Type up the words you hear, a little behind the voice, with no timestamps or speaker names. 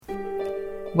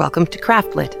Welcome to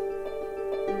Craftlit,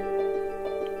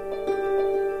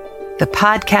 the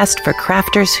podcast for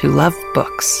crafters who love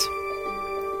books.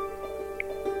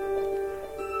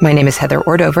 My name is Heather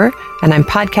Ordover, and I'm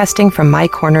podcasting from my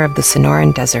corner of the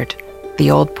Sonoran Desert,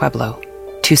 the Old Pueblo,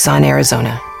 Tucson,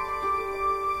 Arizona.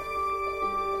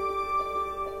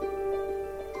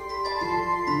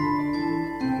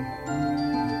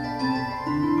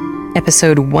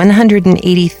 Episode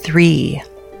 183,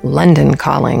 London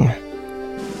Calling.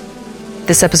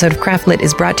 This episode of Craftlit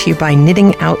is brought to you by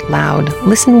Knitting Out Loud.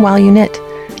 Listen while you knit.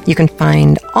 You can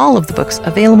find all of the books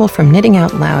available from Knitting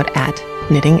Out Loud at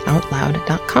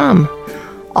knittingoutloud.com.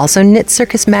 Also, Knit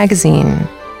Circus Magazine,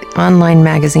 the online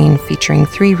magazine featuring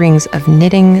 3 rings of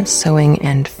knitting, sewing,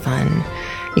 and fun.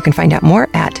 You can find out more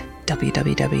at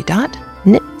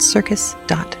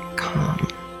www.knitcircus.com.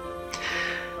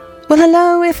 Well,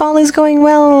 hello, if all is going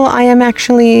well, I am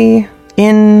actually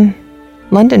in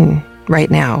London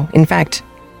right now. In fact,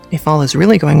 if all is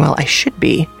really going well, I should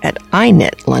be at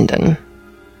iKnit London,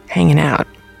 hanging out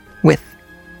with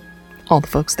all the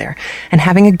folks there and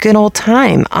having a good old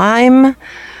time. I'm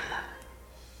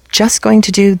just going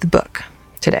to do the book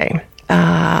today.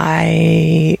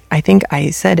 I think I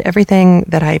said everything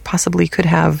that I possibly could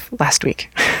have last week.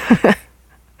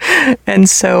 And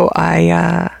so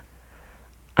I'm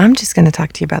just going to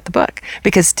talk to you about the book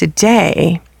because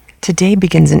today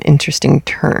begins an interesting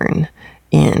turn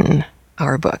in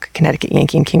our book, Connecticut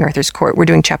Yankee and King Arthur's Court. We're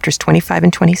doing chapters 25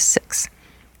 and 26.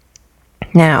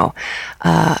 Now,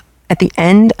 at the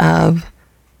end of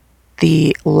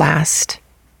the last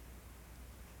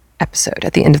episode,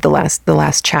 at the end of the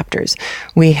last chapters,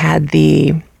 we had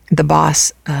the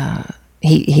boss.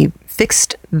 He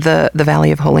fixed the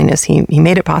Valley of Holiness. He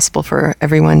made it possible for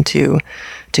everyone to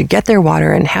get their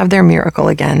water and have their miracle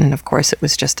again. And of course, it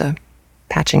was just a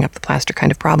patching up the plaster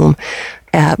kind of problem.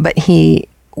 But he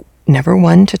never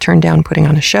one to turn down putting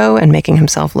on a show and making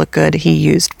himself look good. He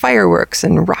used fireworks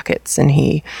and rockets, and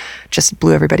he just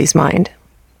blew everybody's mind.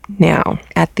 Now,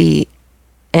 at the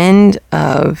end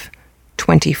of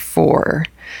 24,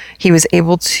 he was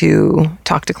able to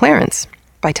talk to Clarence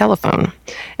by telephone,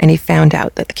 and he found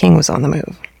out that the king was on the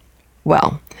move.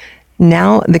 Well,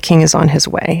 now the king is on his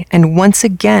way, and once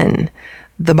again,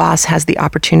 the boss has the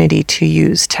opportunity to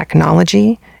use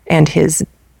technology and his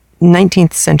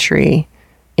 19th century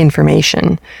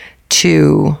information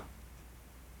to,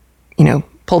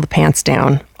 pull the pants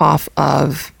down off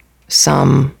of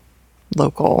some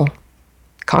local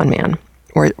con man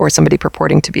or somebody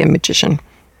purporting to be a magician.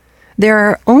 There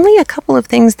are only a couple of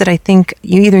things that I think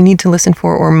you either need to listen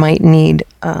for or might need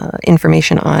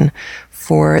information on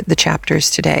for the chapters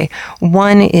today.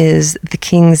 One is the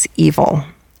king's evil.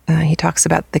 He talks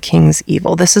about the king's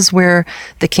evil. This is where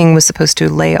the king was supposed to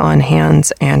lay on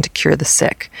hands and cure the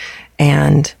sick.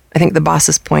 And I think the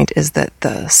boss's point is that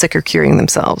the sick are curing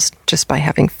themselves just by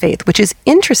having faith, which is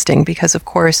interesting because, of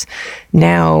course,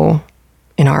 now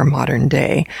in our modern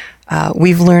day,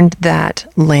 we've learned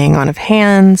that laying on of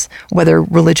hands, whether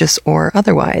religious or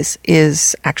otherwise,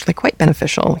 is actually quite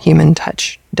beneficial. Human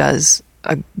touch does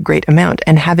a great amount.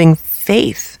 And having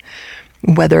faith,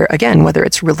 whether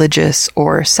it's religious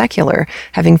or secular,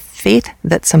 having faith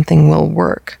that something will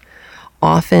work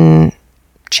often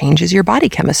changes your body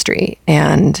chemistry.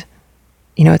 And,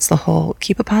 it's the whole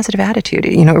keep a positive attitude.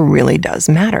 It really does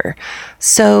matter.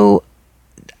 So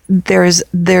there's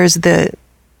the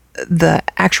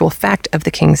actual fact of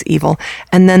the king's evil,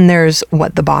 and then there's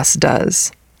what the boss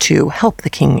does to help the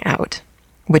king out,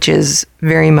 which is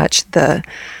very much the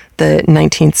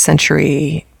 19th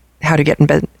century how to get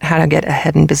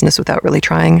ahead in business without really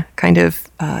trying kind of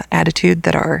attitude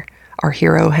that our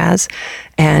hero has,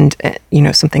 and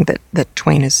something that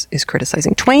Twain is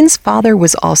criticizing. Twain's father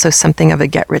was also something of a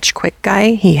get-rich-quick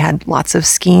guy. He had lots of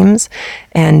schemes,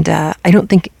 and I don't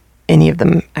think any of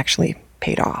them actually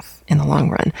paid off in the long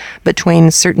run. But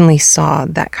Twain certainly saw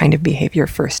that kind of behavior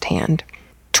firsthand.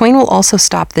 Twain will also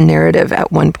stop the narrative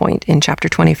at one point in chapter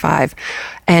 25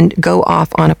 and go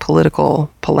off on a political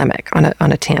polemic, on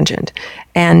a tangent.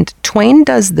 And Twain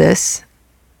does this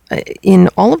in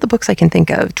all of the books I can think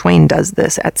of. Twain does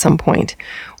this at some point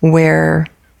where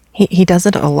he does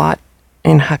it a lot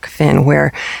in Huck Finn,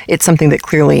 where it's something that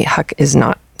clearly Huck is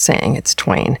not saying, it's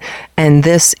Twain. And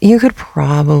this, you could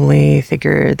probably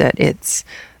figure that it's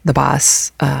the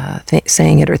boss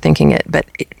saying it or thinking it, but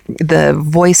the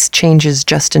voice changes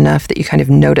just enough that you kind of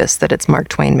notice that it's Mark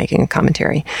Twain making a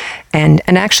commentary. And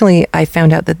actually, I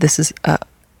found out that this is a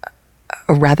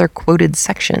rather quoted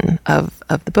section of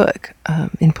the book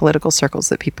in political circles,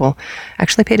 that people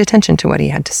actually paid attention to what he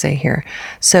had to say here.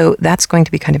 So that's going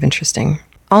to be kind of interesting.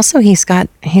 also he's got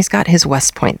his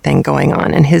West Point thing going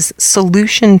on, and his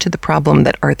solution to the problem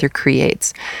that Arthur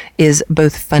creates is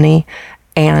both funny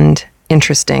and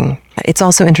interesting. It's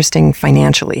also interesting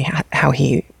financially how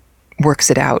he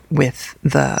works it out with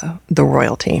the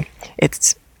royalty.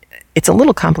 It's a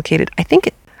little complicated.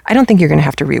 I don't think you're going to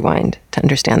have to rewind to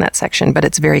understand that section, but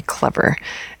it's very clever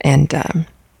and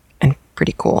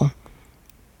pretty cool.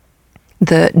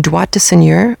 The droit de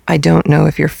seigneur, I don't know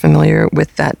if you're familiar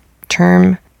with that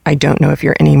term. I don't know if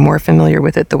you're any more familiar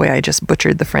with it the way I just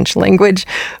butchered the French language,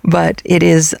 but it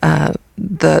is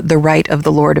the right of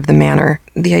the lord of the manor.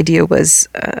 The idea was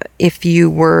if you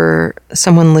were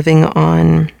someone living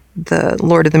on the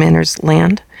lord of the manor's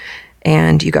land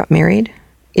and you got married,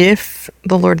 if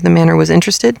the lord of the manor was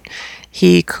interested,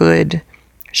 he could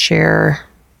share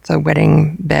the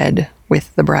wedding bed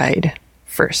with the bride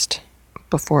first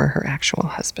before her actual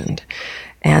husband.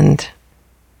 And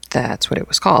that's what it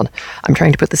was called. I'm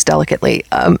trying to put this delicately.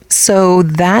 So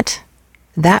that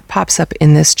pops up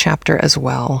in this chapter as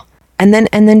well. And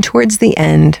then towards the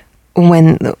end,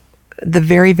 when the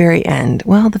very, very end,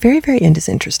 well, the very, very end is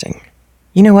interesting.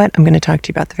 You know what? I'm going to talk to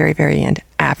you about the very, very end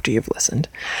after you've listened.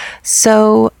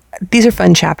 So these are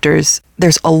fun chapters.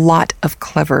 There's a lot of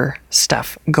clever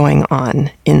stuff going on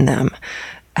in them.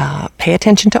 Pay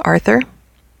attention to Arthur.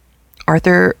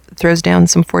 Arthur throws down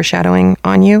some foreshadowing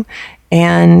on you,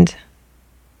 and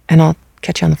I'll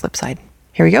catch you on the flip side.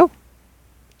 Here we go.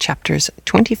 Chapters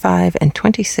 25 and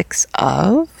 26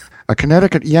 of A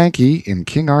Connecticut Yankee in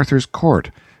King Arthur's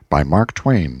Court by Mark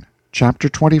Twain. Chapter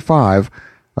 25,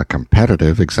 A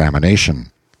Competitive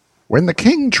Examination. When the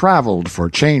king traveled for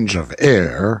change of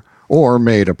air, or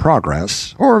made a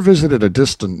progress, or visited a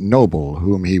distant noble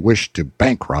whom he wished to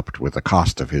bankrupt with the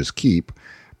cost of his keep,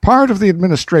 part of the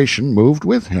administration moved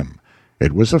with him.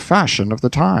 It was a fashion of the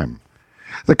time.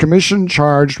 The commission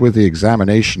charged with the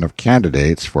examination of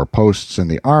candidates for posts in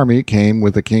the army came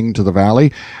with the king to the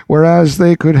valley, whereas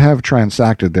they could have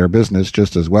transacted their business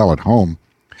just as well at home.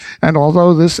 And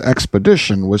although this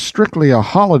expedition was strictly a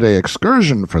holiday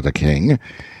excursion for the king,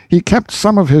 he kept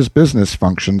some of his business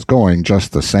functions going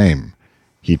just the same.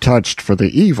 He touched for the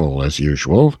evil, as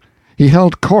usual. He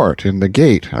held court in the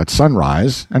gate at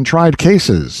sunrise, and tried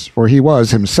cases, for he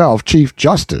was himself Chief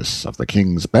Justice of the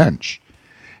King's Bench.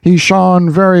 He shone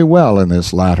very well in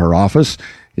this latter office.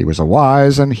 He was a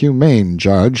wise and humane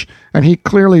judge, and he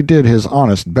clearly did his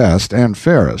honest best and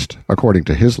fairest, according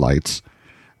to his lights.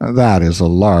 That is a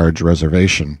large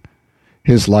reservation.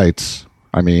 His lights,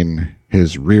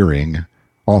 his rearing,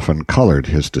 often colored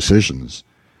his decisions.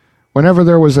 Whenever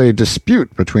there was a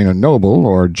dispute between a noble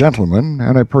or gentleman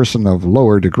and a person of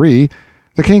lower degree,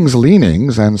 the king's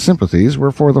leanings and sympathies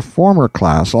were for the former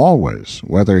class always,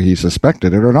 whether he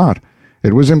suspected it or not.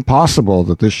 It was impossible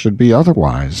that this should be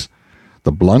otherwise.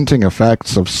 The blunting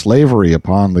effects of slavery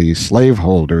upon the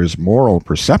slaveholders' moral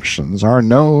perceptions are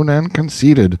known and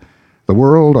conceded the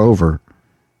world over,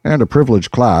 and a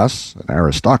privileged class, an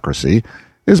aristocracy,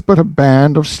 is but a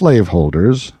band of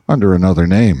slaveholders under another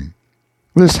name.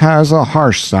 This has a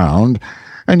harsh sound,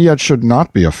 and yet should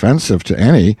not be offensive to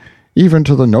any, even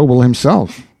to the noble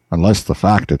himself, unless the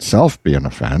fact itself be an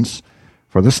offense,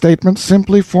 for the statement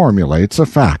simply formulates a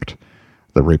fact.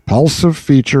 The repulsive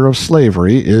feature of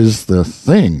slavery is the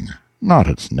thing, not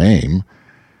its name.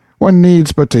 One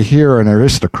needs but to hear an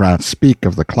aristocrat speak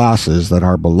of the classes that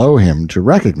are below him to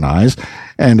recognize,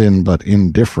 and in but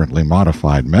indifferently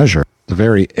modified measure, the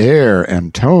very air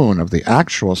and tone of the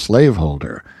actual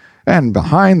slaveholder. And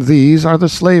behind these are the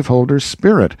slaveholder's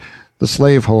spirit, the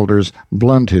slaveholder's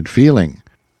blunted feeling.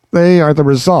 They are the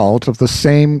result of the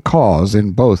same cause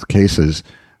in both cases,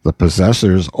 the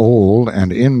possessor's old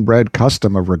and inbred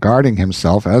custom of regarding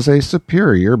himself as a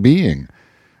superior being.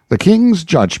 The king's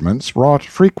judgments wrought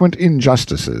frequent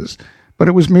injustices, but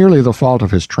it was merely the fault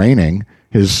of his training,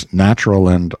 his natural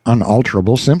and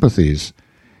unalterable sympathies.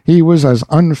 He was as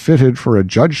unfitted for a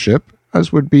judgeship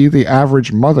as would be the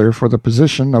average mother for the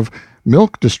position of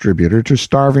milk distributor to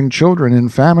starving children in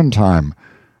famine time.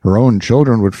 Her own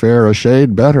children would fare a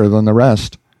shade better than the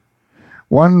rest.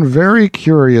 One very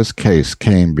curious case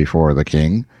came before the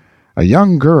king. A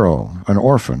young girl, an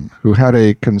orphan, who had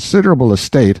a considerable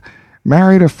estate,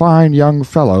 married a fine young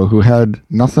fellow who had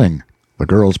nothing. The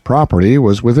girl's property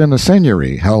was within a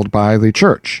seigneury held by the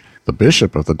church. The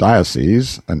bishop of the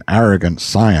diocese, an arrogant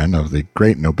scion of the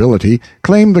great nobility,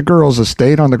 claimed the girl's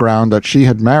estate on the ground that she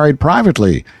had married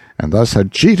privately, and thus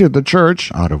had cheated the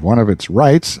church out of one of its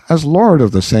rights as lord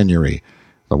of the seigneury,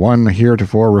 the one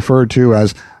heretofore referred to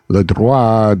as le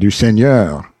droit du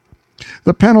seigneur.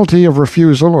 The penalty of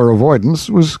refusal or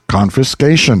avoidance was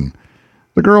confiscation.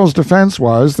 The girl's defense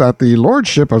was that the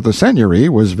lordship of the seigneury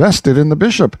was vested in the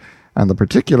bishop, and the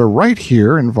particular right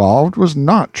here involved was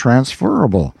not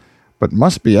transferable, but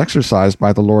must be exercised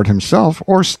by the lord himself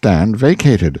or stand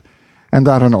vacated, and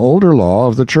that an older law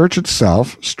of the church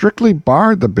itself strictly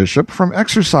barred the bishop from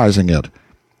exercising it.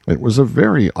 It was a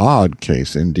very odd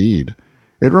case indeed.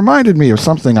 It reminded me of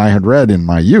something I had read in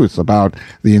my youth about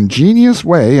the ingenious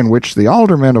way in which the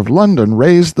aldermen of London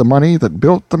raised the money that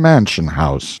built the Mansion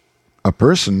House. A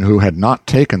person who had not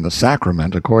taken the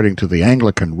sacrament according to the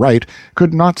Anglican rite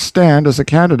could not stand as a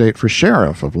candidate for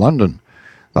sheriff of London.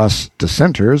 Thus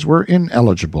dissenters were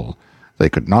ineligible. They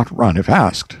could not run if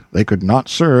asked. They could not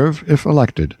serve if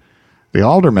elected. The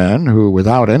aldermen, who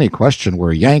without any question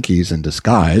were Yankees in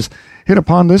disguise, hit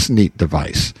upon this neat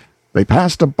device. They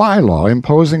passed a by-law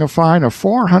imposing a fine of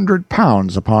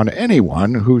 £400 upon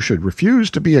anyone who should refuse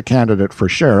to be a candidate for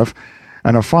sheriff,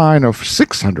 and a fine of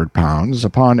 £600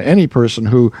 upon any person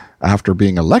who, after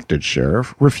being elected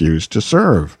sheriff, refused to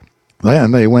serve.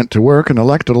 Then they went to work and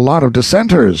elected a lot of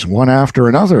dissenters, one after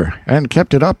another, and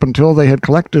kept it up until they had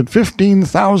collected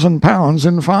 £15,000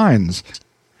 in fines.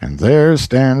 And there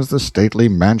stands the stately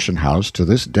Mansion House to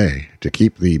this day, to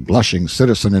keep the blushing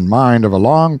citizen in mind of a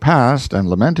long past and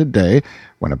lamented day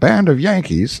when a band of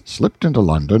Yankees slipped into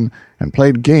London and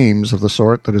played games of the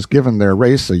sort that has given their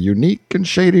race a unique and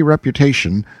shady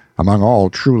reputation among all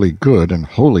truly good and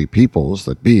holy peoples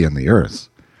that be in the earth.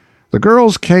 The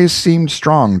girl's case seemed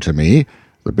strong to me.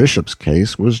 The bishop's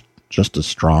case was just as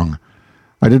strong.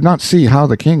 I did not see how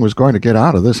the king was going to get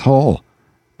out of this hole.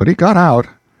 But he got out.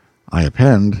 I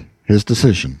append his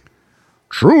decision.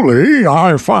 Truly,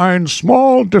 I find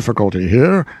small difficulty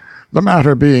here, the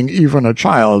matter being even a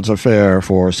child's affair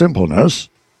for simpleness.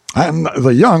 And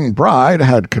the young bride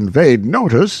had conveyed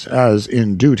notice, as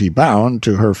in duty bound,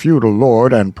 to her feudal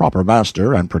lord and proper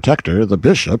master and protector, the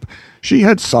bishop, she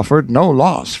had suffered no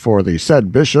loss, for the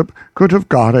said bishop could have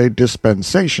got a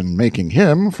dispensation making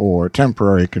him, for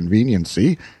temporary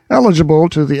conveniency, eligible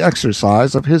to the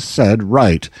exercise of his said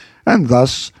right, and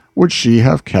thus would she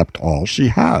have kept all she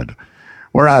had.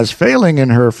 Whereas failing in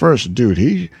her first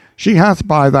duty, she hath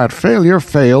by that failure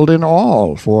failed in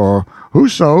all, for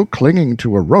whoso, clinging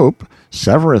to a rope,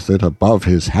 severeth it above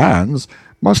his hands,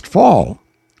 must fall,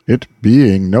 it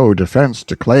being no defence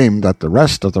to claim that the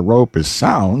rest of the rope is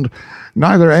sound,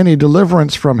 neither any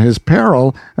deliverance from his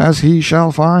peril as he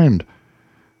shall find.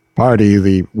 Pardy,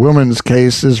 the woman's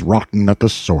case is rotten at the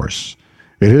source.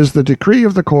 It is the decree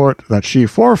of the court that she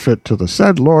forfeit to the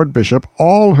said Lord Bishop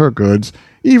all her goods,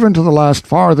 even to the last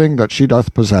farthing that she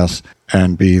doth possess,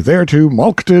 and be thereto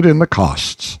mulcted in the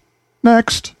costs.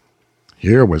 Next.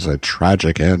 Here was a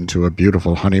tragic end to a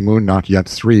beautiful honeymoon not yet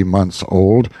 3 months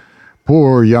old.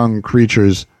 Poor young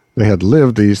creatures, they had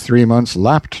lived these 3 months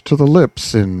lapped to the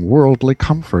lips in worldly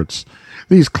comforts.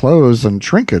 These clothes and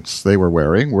trinkets they were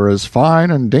wearing were as fine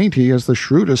and dainty as the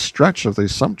shrewdest stretch of the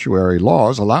sumptuary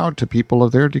laws allowed to people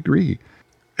of their degree.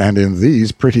 And in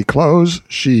these pretty clothes,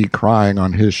 she crying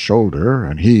on his shoulder,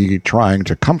 and he trying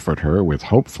to comfort her with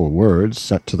hopeful words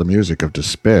set to the music of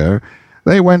despair,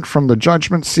 they went from the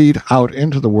judgment seat out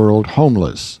into the world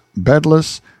homeless,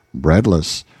 bedless,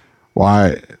 breadless.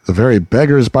 Why, the very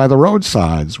beggars by the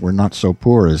roadsides were not so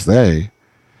poor as they.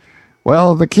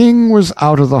 Well, the king was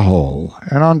out of the hole,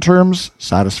 and on terms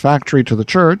satisfactory to the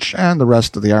church and the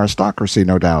rest of the aristocracy,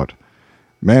 no doubt.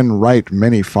 Men write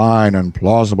many fine and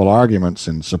plausible arguments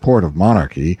in support of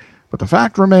monarchy, but the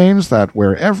fact remains that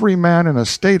where every man in a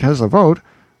state has a vote,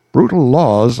 brutal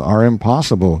laws are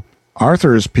impossible.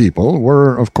 Arthur's people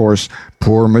were, of course,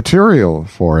 poor material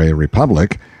for a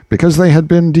republic, because they had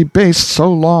been debased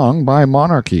so long by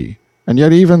monarchy, and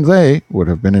yet even they would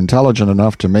have been intelligent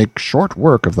enough to make short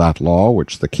work of that law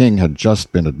which the king had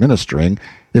just been administering,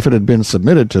 if it had been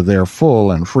submitted to their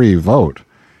full and free vote.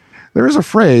 There is a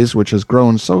phrase which has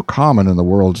grown so common in the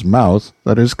world's mouth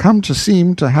that it has come to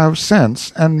seem to have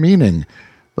sense and meaning,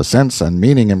 the sense and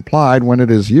meaning implied when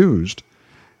it is used.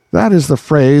 That is the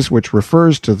phrase which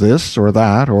refers to this or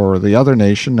that or the other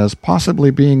nation as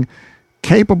possibly being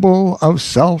capable of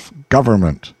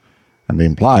self-government, and the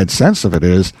implied sense of it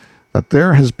is that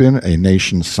there has been a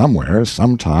nation somewhere,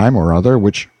 sometime or other,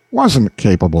 which wasn't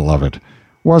capable of it,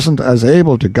 wasn't as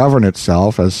able to govern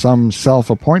itself as some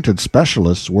self-appointed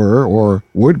specialists were or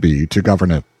would be to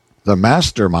govern it. The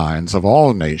masterminds of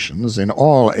all nations in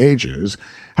all ages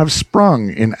have sprung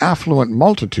in affluent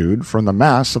multitude from the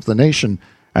mass of the nation,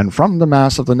 and from the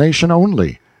mass of the nation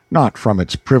only, not from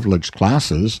its privileged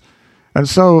classes. And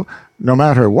so, no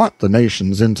matter what the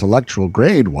nation's intellectual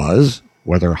grade was,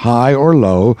 whether high or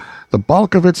low, the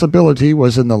bulk of its ability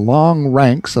was in the long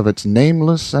ranks of its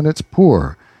nameless and its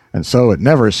poor, and so it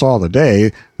never saw the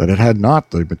day that it had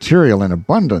not the material in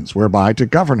abundance whereby to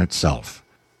govern itself.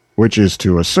 Which is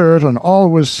to assert an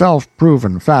always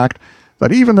self-proven fact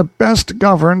that even the best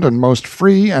governed and most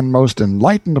free and most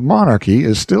enlightened monarchy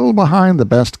is still behind the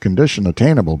best condition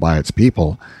attainable by its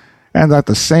people, and that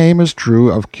the same is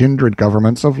true of kindred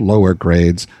governments of lower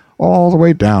grades, all the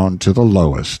way down to the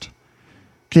lowest.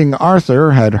 King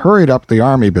Arthur had hurried up the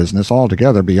army business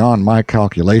altogether beyond my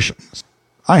calculations.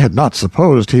 I had not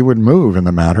supposed he would move in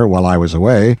the matter while I was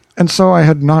away, and so I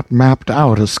had not mapped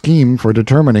out a scheme for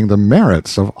determining the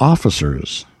merits of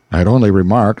officers. I had only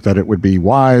remarked that it would be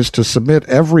wise to submit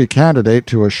every candidate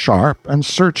to a sharp and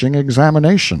searching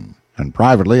examination, and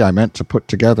privately I meant to put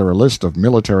together a list of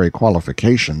military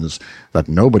qualifications that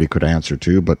nobody could answer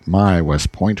to but my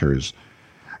West Pointers.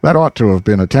 That ought to have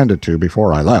been attended to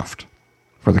before I left,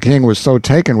 for the king was so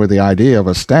taken with the idea of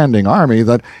a standing army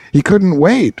that he couldn't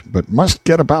wait, but must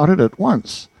get about it at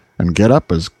once, and get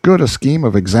up as good a scheme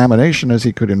of examination as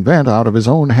he could invent out of his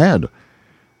own head.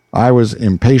 I was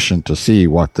impatient to see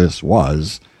what this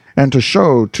was, and to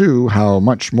show, too, how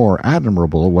much more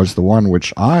admirable was the one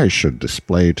which I should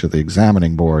display to the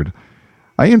examining board.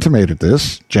 I intimated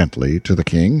this, gently, to the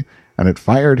king, and it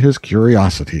fired his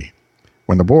curiosity.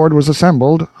 When the board was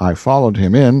assembled, I followed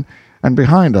him in, and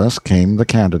behind us came the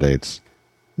candidates.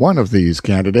 One of these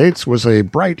candidates was a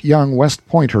bright young West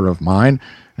Pointer of mine,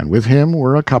 and with him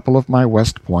were a couple of my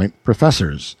West Point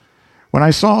professors. When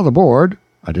I saw the board,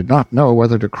 I did not know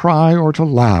whether to cry or to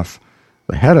laugh.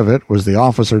 The head of it was the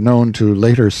officer known to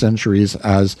later centuries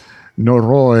as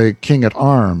Norroy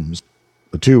King-at-Arms.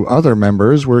 The two other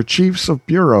members were chiefs of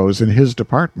bureaus in his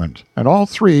department, and all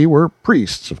three were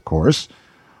priests, of course.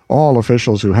 All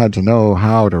officials who had to know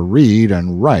how to read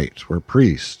and write were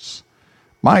priests.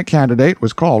 My candidate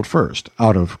was called first,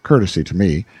 out of courtesy to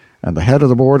me, and the head of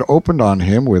the board opened on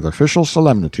him with official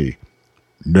solemnity.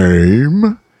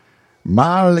 "Name?"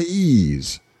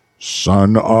 "Malese,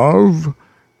 son of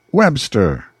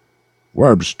Webster."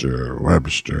 Webster.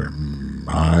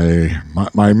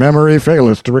 My memory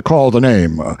faileth to recall the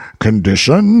name.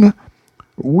 Condition?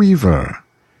 Weaver.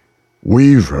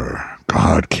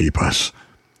 God keep us.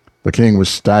 The king was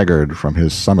staggered from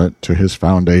his summit to his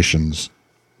foundations.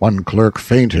 One clerk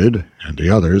fainted, and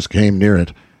the others came near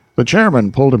it. The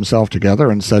chairman pulled himself together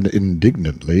and said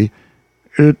indignantly,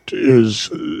 "It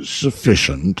is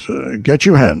sufficient. Get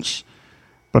you hence."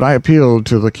 But I appealed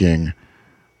to the king.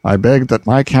 I begged that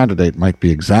my candidate might be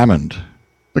examined.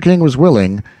 The king was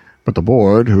willing, but the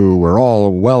board, who were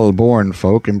all well-born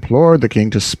folk, implored the king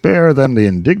to spare them the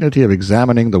indignity of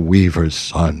examining the weaver's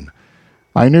son.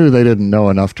 I knew they didn't know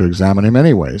enough to examine him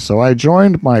anyway, so I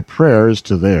joined my prayers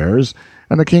to theirs,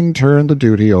 and the king turned the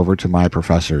duty over to my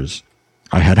professors.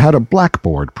 I had had a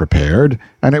blackboard prepared,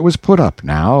 and it was put up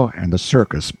now, and the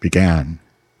circus began.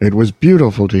 It was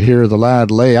beautiful to hear the lad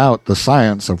lay out the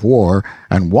science of war,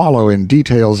 and wallow in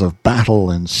details of battle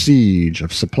and siege,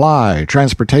 of supply,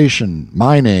 transportation,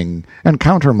 mining, and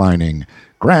countermining,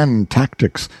 grand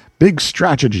tactics, big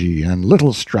strategy and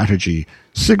little strategy,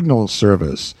 signal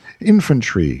service,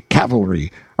 infantry,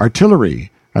 cavalry,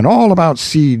 artillery, and all about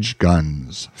siege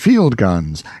guns, field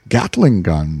guns, Gatling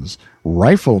guns,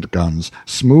 rifled guns,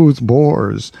 smooth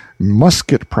bores,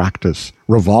 musket practice,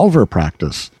 revolver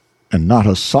practice, and not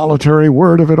a solitary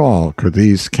word of it all could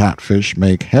these catfish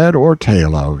make head or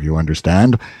tail of, you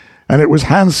understand, and it was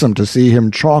handsome to see him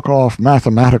chalk off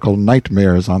mathematical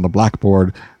nightmares on the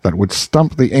blackboard that would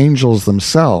stump the angels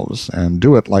themselves, and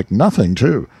do it like nothing,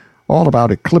 too, all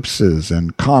about eclipses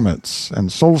and comets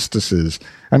and solstices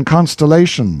and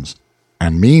constellations,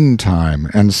 and meantime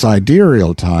and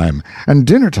sidereal time and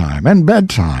dinner time and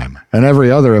bedtime and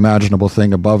every other imaginable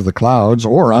thing above the clouds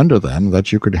or under them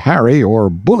that you could harry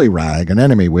or bullyrag an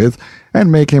enemy with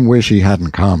and make him wish he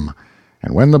hadn't come.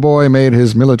 And when the boy made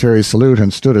his military salute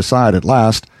and stood aside at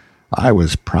last, I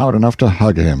was proud enough to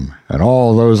hug him, and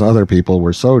all those other people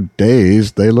were so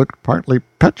dazed they looked partly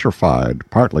petrified,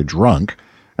 partly drunk,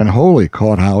 and wholly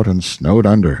caught out and snowed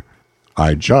under.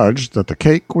 I judged that the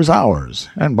cake was ours,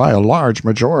 and by a large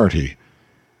majority.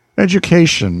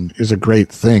 Education is a great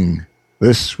thing.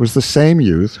 This was the same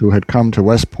youth who had come to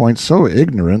West Point so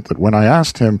ignorant that when I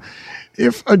asked him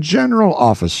if a general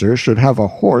officer should have a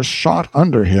horse shot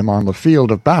under him on the field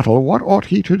of battle, what ought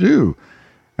he to do?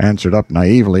 Answered up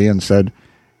naively and said,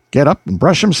 "Get up and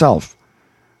brush himself."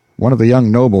 One of the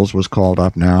young nobles was called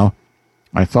up now.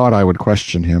 I thought I would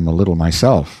question him a little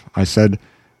myself. I said,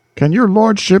 "Can your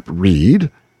lordship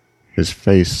read?" His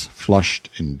face flushed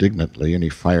indignantly, and he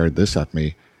fired this at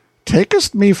me.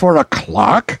 "Takest me for a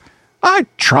clerk? I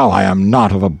trow I am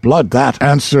not of a blood that—"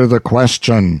 "Answer the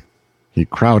question." He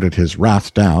crowded his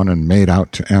wrath down and made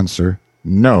out to answer,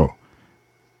 "No."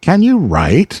 "Can you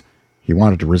write?" He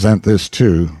wanted to resent this,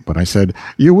 too, but I said,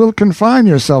 "You will confine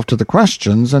yourself to the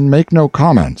questions and make no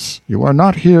comments. You are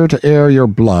not here to air your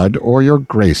blood or your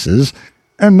graces,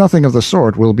 and nothing of the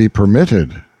sort will be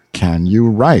permitted. Can you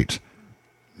write?"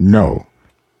 "No."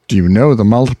 "Do you know the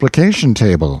multiplication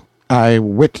table?" "I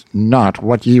wit not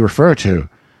what ye refer to."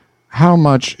 "How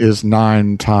much is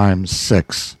 9 times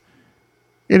 6?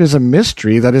 "It is a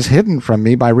mystery that is hidden from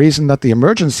me by reason that the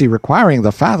emergency requiring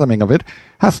the fathoming of it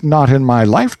hath not in my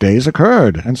life days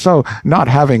occurred, and so, not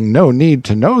having no need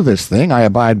to know this thing, I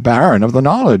abide barren of the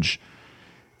knowledge."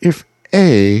 "If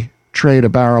A trade a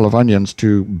barrel of onions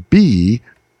to B,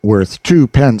 worth 2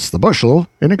 pence the bushel,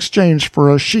 in exchange for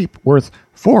a sheep worth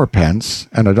 4 pence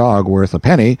and a dog worth a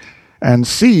penny, and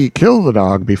C kill the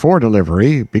dog before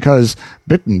delivery, because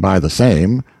bitten by the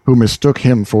same, who mistook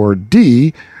him for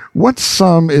D, what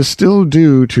sum is still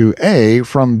due to A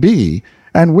from B,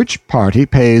 and which party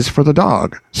pays for the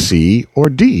dog, C or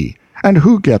D, and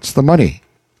who gets the money?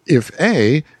 If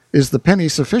A, is the penny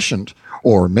sufficient,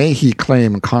 or may he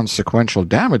claim consequential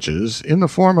damages in the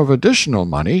form of additional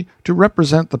money to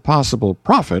represent the possible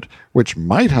profit which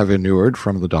might have inured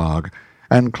from the dog,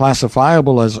 and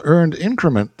classifiable as earned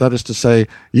increment, that is to say,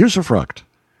 usufruct?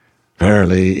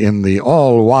 Verily, in the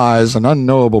all-wise and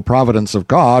unknowable providence of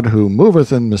God, who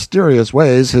moveth in mysterious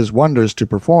ways his wonders to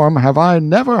perform, have I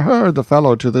never heard the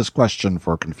fellow to this question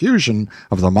for confusion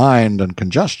of the mind and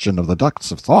congestion of the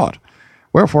ducts of thought.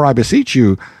 Wherefore I beseech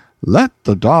you, let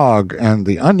the dog and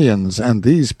the onions and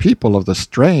these people of the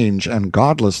strange and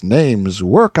godless names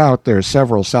work out their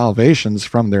several salvations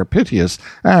from their piteous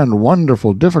and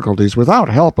wonderful difficulties without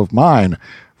help of mine,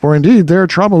 for indeed their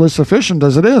trouble is sufficient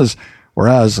as it is,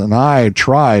 whereas an I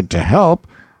tried to help,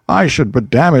 I should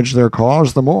but damage their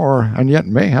cause the more, and yet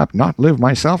mayhap not live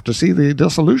myself to see the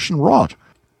dissolution wrought.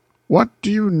 What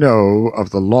do you know of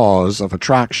the laws of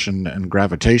attraction and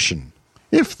gravitation?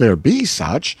 If there be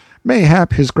such,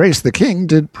 mayhap his grace the king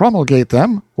did promulgate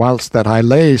them, whilst that I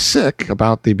lay sick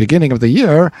about the beginning of the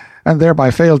year, and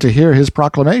thereby failed to hear his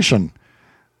proclamation.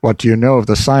 What do you know of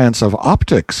the science of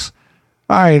optics?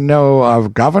 I know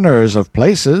of governors of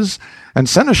places, and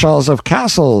seneschals of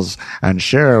castles, and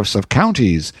sheriffs of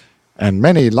counties, and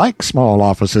many like small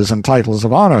offices and titles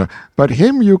of honor, but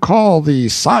him you call the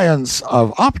science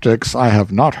of optics I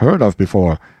have not heard of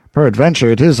before. Peradventure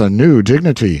it is a new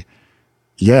dignity.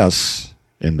 Yes,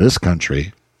 in this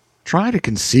country. Try to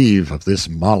conceive of this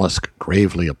mollusk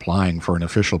gravely applying for an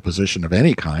official position of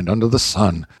any kind under the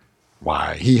sun.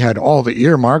 Why, he had all the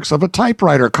earmarks of a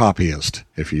typewriter copyist,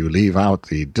 if you leave out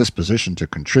the disposition to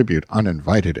contribute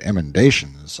uninvited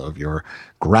emendations of your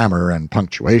grammar and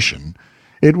punctuation.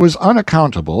 It was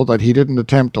unaccountable that he didn't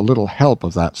attempt a little help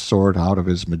of that sort out of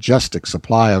his majestic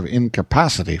supply of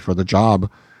incapacity for the job.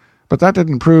 But that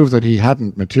didn't prove that he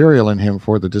hadn't material in him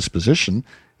for the disposition.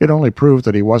 It only proved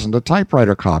that he wasn't a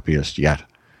typewriter copyist yet.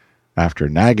 After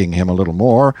nagging him a little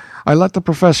more, I let the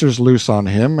professors loose on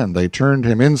him, and they turned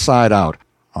him inside out,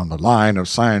 on the line of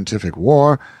scientific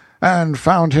war, and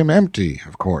found him empty,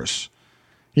 of course.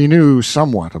 He knew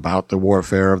somewhat about the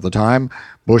warfare of the time,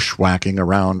 bushwhacking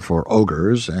around for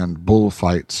ogres, and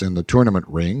bullfights in the tournament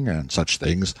ring, and such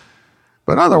things.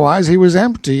 But otherwise he was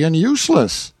empty and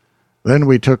useless. Then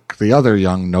we took the other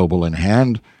young noble in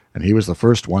hand, and he was the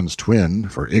first one's twin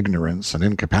for ignorance and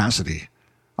incapacity.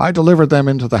 I delivered them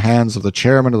into the hands of the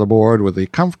chairman of the board with the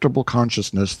comfortable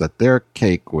consciousness that their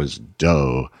cake was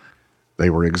dough. They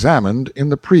were examined in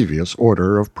the previous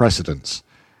order of precedence.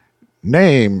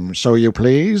 Name, so you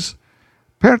please.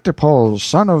 Pertipole,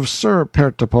 son of Sir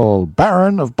Pertipole,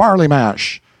 Baron of Barley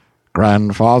Mash.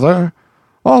 Grandfather,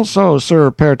 also Sir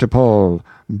Pertipole,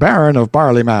 Baron of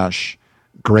Barley Mash.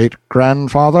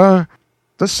 Great-grandfather,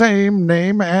 the same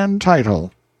name and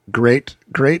title.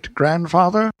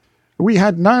 Great-great-grandfather? We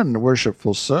had none,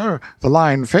 worshipful sir, the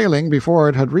line failing before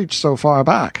it had reached so far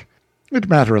back. It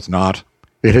mattereth not.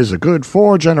 It is a good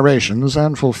 4 generations,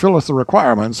 and fulfilleth the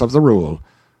requirements of the rule.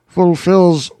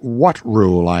 Fulfills what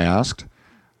rule? I asked.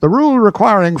 The rule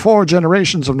requiring 4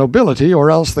 generations of nobility,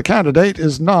 or else the candidate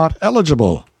is not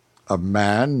eligible. A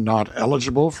man not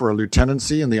eligible for a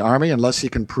lieutenancy in the army unless he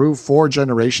can prove 4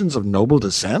 generations of noble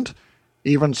descent?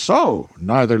 Even so,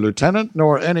 neither lieutenant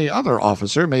nor any other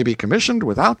officer may be commissioned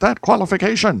without that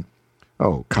qualification.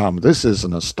 Oh, come, this is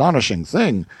an astonishing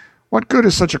thing. What good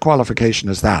is such a qualification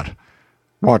as that?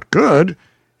 What good?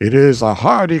 It is a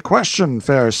hardy question,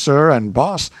 fair sir and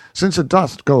boss, since it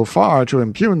doth go far to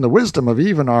impugn the wisdom of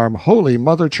even our holy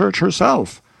Mother Church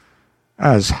herself.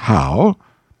 As how?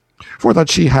 For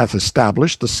that she hath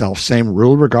established the selfsame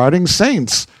rule regarding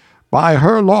saints, By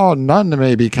her law none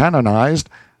may be canonized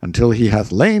until he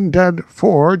hath lain dead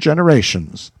 4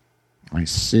 generations. I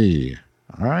see.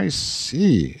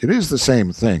 It is the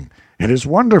same thing. It is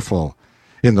wonderful.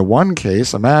 In the one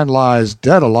case, a man lies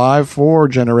dead alive 4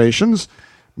 generations,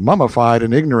 mummified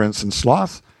in ignorance and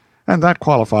sloth, and that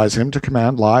qualifies him to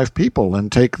command live people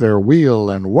and take their weal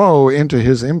and woe into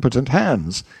his impotent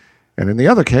hands. And in the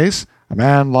other case, a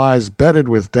man lies bedded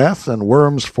with death and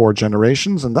worms 4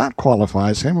 generations, and that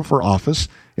qualifies him for office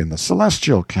in the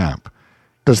celestial camp.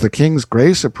 Does the king's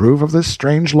grace approve of this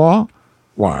strange law?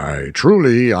 Why,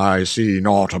 truly, I see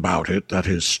naught about it that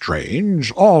is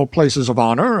strange. All places of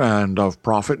honor and of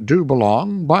profit do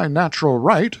belong, by natural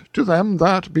right, to them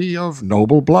that be of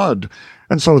noble blood,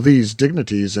 and so these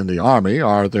dignities in the army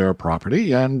are their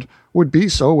property, and would be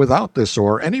so without this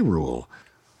or any rule.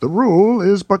 The rule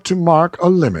is but to mark a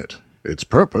limit. Its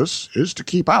purpose is to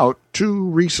keep out too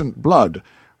recent blood,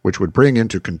 which would bring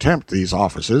into contempt these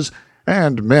offices,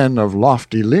 and men of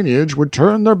lofty lineage would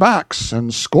turn their backs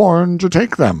and scorn to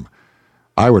take them.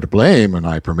 I were to blame, and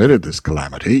I permitted this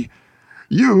calamity.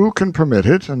 You can permit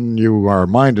it, and you are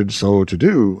minded so to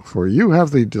do, for you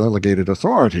have the delegated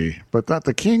authority, but that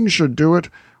the king should do it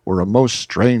were a most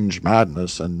strange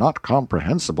madness, and not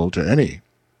comprehensible to any.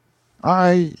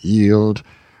 I yield.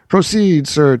 Proceed,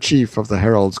 Sir Chief of the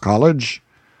Heralds' College.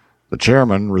 The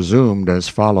chairman resumed as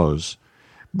follows.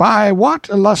 By what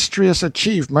illustrious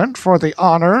achievement for the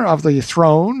honor of the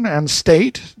throne and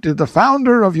state did the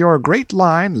founder of your great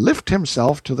line lift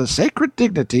himself to the sacred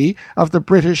dignity of the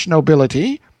British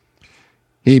nobility?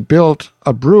 He built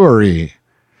a brewery.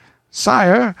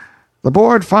 Sire, the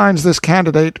board finds this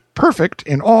candidate perfect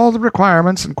in all the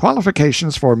requirements and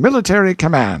qualifications for military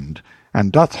command,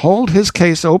 and doth hold his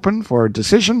case open for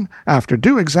decision after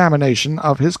due examination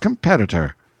of his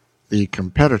competitor. The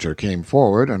competitor came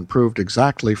forward and proved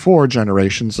exactly 4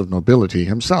 generations of nobility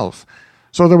himself,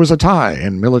 so there was a tie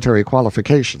in military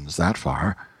qualifications that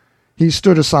far. He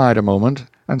stood aside a moment,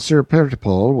 and Sir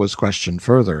Pertipole was questioned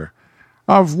further.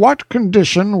 Of what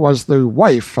condition was the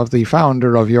wife of the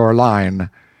founder of your line?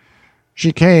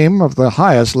 She came of the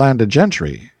highest landed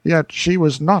gentry, yet she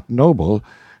was not noble.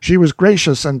 She was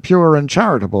gracious and pure and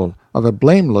charitable, of a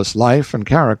blameless life and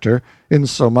character,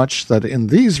 insomuch that in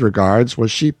these regards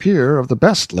was she peer of the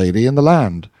best lady in the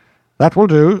land. That will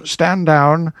do. Stand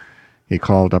down. He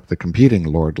called up the competing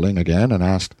lordling again, and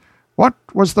asked, What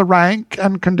was the rank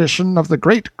and condition of the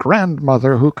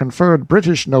great-grandmother who conferred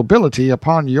British nobility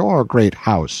upon your great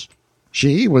house?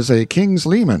 She was a king's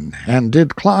leman, and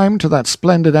did climb to that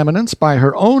splendid eminence by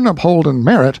her own upholden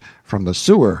merit from the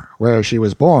sewer where she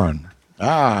was born.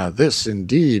 Ah, this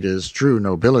indeed is true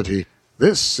nobility.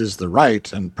 This is the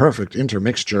right and perfect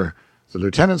intermixture. The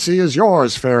lieutenancy is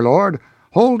yours, fair lord.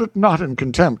 Hold it not in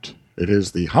contempt. It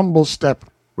is the humble step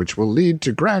which will lead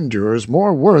to grandeurs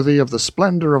more worthy of the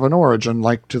splendor of an origin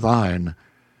like to thine.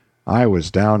 I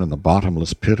was down in the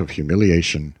bottomless pit of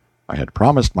humiliation. I had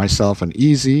promised myself an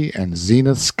easy and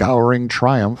zenith-scouring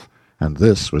triumph, and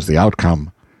this was the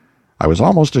outcome. I was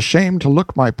almost ashamed to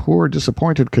look my poor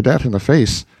disappointed cadet in the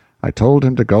face. I told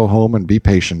him to go home and be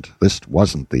patient. This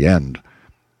wasn't the end.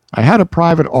 I had a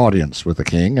private audience with the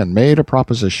king and made a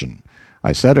proposition.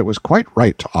 I said it was quite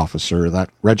right to officer that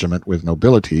regiment with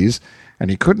nobilities, and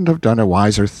he couldn't have done a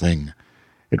wiser thing.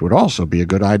 It would also be a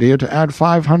good idea to add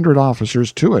 500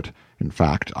 officers to it. In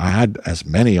fact, I had as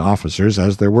many officers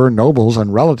as there were nobles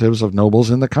and relatives of nobles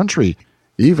in the country,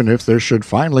 even if there should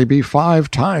finally be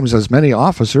 5 times as many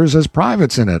officers as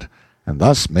privates in it, and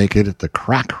thus make it the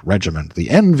crack regiment, the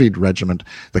envied regiment,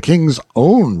 the king's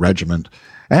own regiment,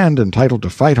 and entitled to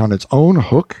fight on its own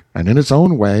hook and in its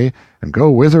own way, and go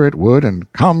whither it would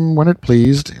and come when it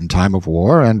pleased in time of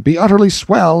war, and be utterly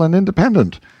swell and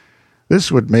independent. This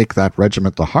would make that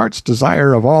regiment the heart's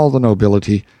desire of all the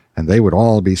nobility, and they would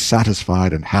all be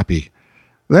satisfied and happy.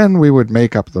 Then we would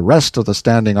make up the rest of the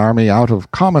standing army out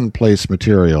of commonplace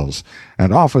materials,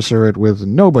 and officer it with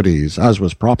nobodies, as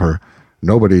was proper,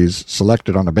 nobodies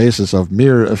selected on a basis of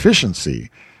mere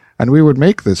efficiency, and we would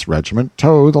make this regiment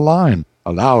toe the line,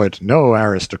 allow it no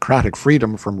aristocratic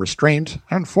freedom from restraint,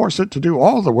 and force it to do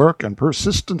all the work and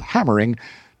persistent hammering,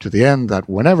 to the end that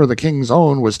whenever the king's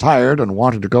own was tired and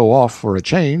wanted to go off for a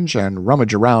change and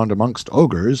rummage around amongst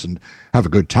ogres and have a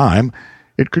good time,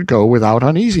 it could go without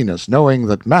uneasiness, knowing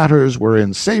that matters were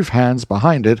in safe hands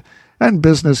behind it, and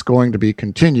business going to be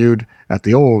continued at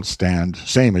the old stand,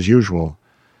 same as usual.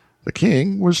 The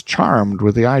king was charmed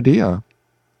with the idea.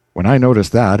 When I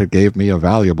noticed that, it gave me a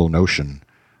valuable notion.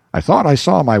 I thought I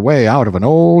saw my way out of an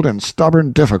old and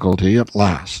stubborn difficulty at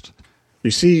last. You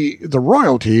see, the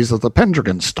royalties of the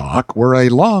Pendragon stock were a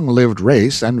long-lived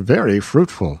race and very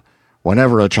fruitful.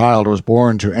 Whenever a child was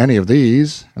born to any of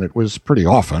these, and it was pretty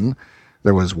often,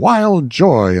 there was wild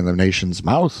joy in the nation's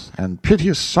mouth and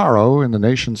piteous sorrow in the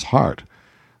nation's heart.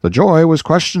 The joy was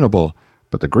questionable,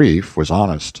 but the grief was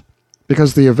honest,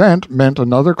 because the event meant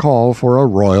another call for a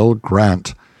royal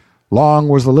grant. Long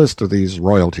was the list of these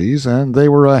royalties, and they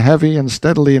were a heavy and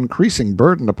steadily increasing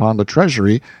burden upon the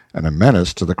treasury and a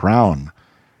menace to the crown.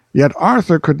 Yet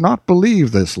Arthur could not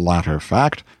believe this latter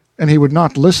fact, and he would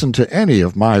not listen to any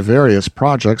of my various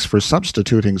projects for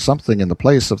substituting something in the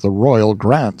place of the royal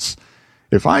grants.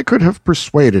 If I could have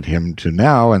persuaded him to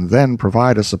now and then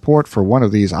provide a support for one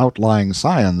of these outlying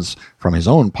scions from his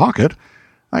own pocket,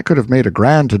 I could have made a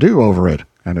grand to-do over it,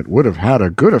 and it would have had a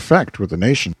good effect with the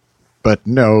nation. But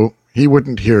no, he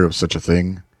wouldn't hear of such a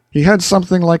thing. He had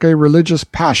something like a religious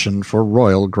passion for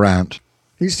royal grant.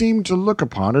 He seemed to look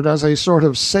upon it as a sort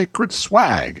of sacred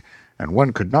swag, and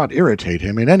one could not irritate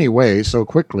him in any way so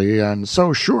quickly and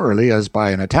so surely as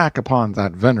by an attack upon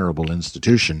that venerable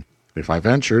institution. If I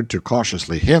ventured to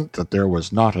cautiously hint that there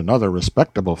was not another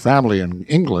respectable family in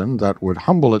England that would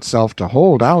humble itself to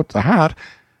hold out the hat,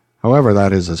 however,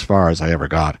 that is as far as I ever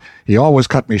got. He always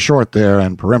cut me short there,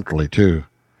 and peremptorily, too.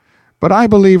 But I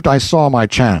believed I saw my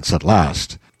chance at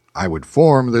last. I would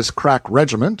form this crack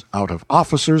regiment out of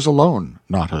officers alone,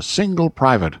 not a single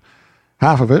private.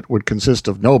 Half of it would consist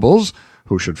of nobles,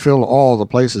 who should fill all the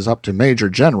places up to major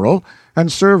general,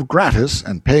 and serve gratis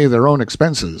and pay their own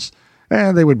expenses.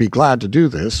 And they would be glad to do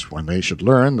this when they should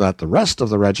learn that the rest of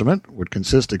the regiment would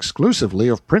consist exclusively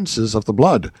of princes of the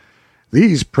blood.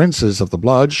 These princes of the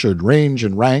blood should range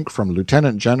in rank from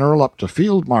lieutenant general up to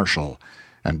field marshal,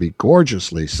 and be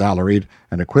gorgeously salaried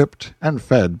and equipped and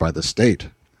fed by the state.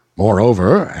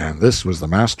 Moreover, and this was the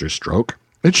master stroke,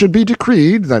 it should be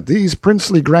decreed that these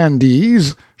princely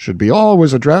grandees should be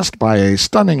always addressed by a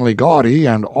stunningly gaudy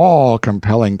and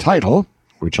all-compelling title,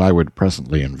 which I would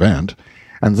presently invent,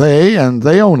 and they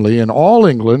only in all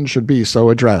England should be so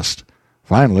addressed.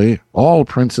 Finally, all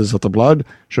princes of the blood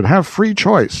should have free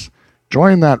choice.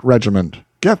 Join that regiment,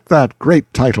 get that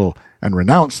great title, and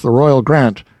renounce the royal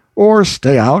grant, or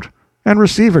stay out and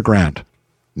receive a grant.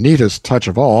 Neatest touch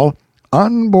of all,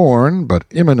 unborn but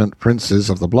imminent princes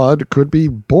of the blood could be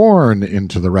born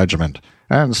into the regiment,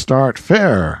 and start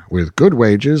fair, with good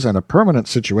wages and a permanent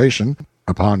situation,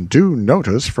 upon due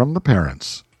notice from the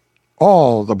parents.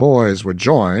 All the boys would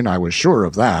join, I was sure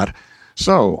of that.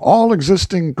 So all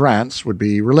existing grants would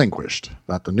be relinquished.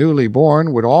 That the newly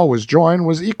born would always join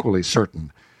was equally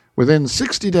certain. Within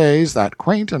 60 days, that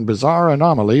quaint and bizarre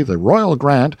anomaly, the royal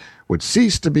grant, would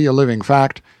cease to be a living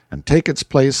fact and take its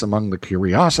place among the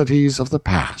curiosities of the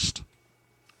past.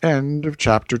 End of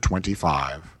Chapter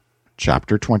 25.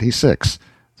 Chapter 26.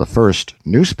 The First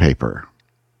Newspaper.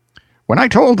 When I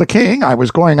told the king I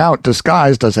was going out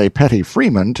disguised as a petty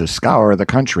freeman to scour the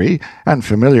country and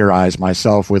familiarize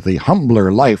myself with the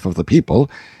humbler life of the people,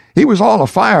 he was all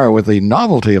afire with the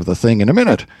novelty of the thing in a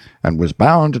minute, and was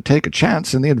bound to take a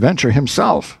chance in the adventure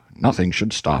himself. Nothing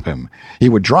should stop him. He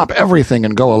would drop everything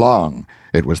and go along.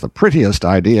 It was the prettiest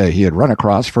idea he had run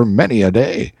across for many a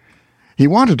day. He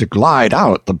wanted to glide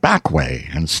out the back way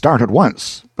and start at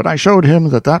once, but I showed him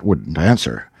that that wouldn't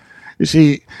answer. You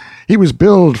see, he was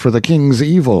billed for the king's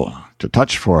evil, to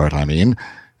touch for it, I mean,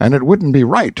 and it wouldn't be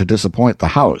right to disappoint the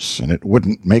house, and it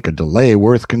wouldn't make a delay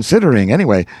worth considering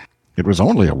anyway. It was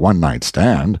only a one-night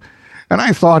stand, and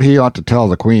I thought he ought to tell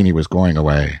the queen he was going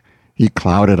away. He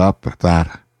clouded up at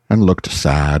that and looked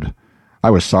sad.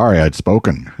 I was sorry I'd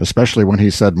spoken, especially when he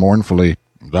said mournfully,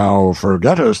 "Thou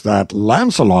forgettest that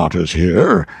Lancelot is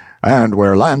here, and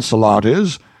where Lancelot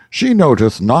is, she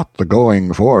noteth not the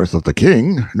going forth of the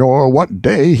king, nor what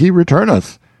day he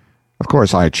returneth." Of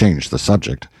course I changed the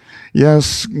subject.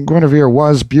 Yes, Guinevere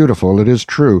was beautiful, it is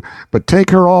true, but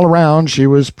take her all around, she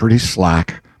was pretty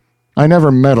slack. I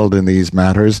never meddled in these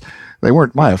matters. They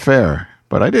weren't my affair,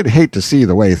 but I did hate to see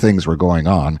the way things were going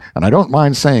on, and I don't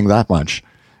mind saying that much.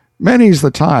 Many's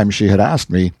the time she had asked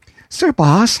me, "Sir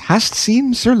Boss, hast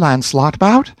seen Sir Lancelot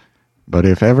about?" But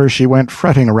if ever she went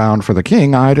fretting around for the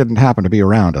king, I didn't happen to be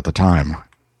around at the time.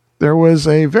 There was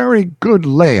a very good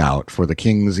layout for the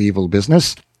king's evil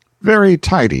business, very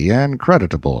tidy and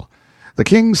creditable. The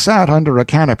king sat under a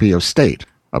canopy of state.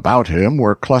 About him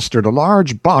were clustered a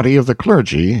large body of the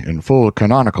clergy in full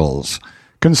canonicals.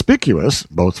 Conspicuous,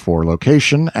 both for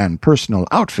location and personal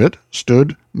outfit,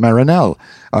 stood Marinell,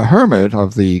 a hermit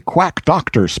of the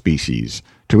quack-doctor species,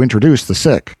 to introduce the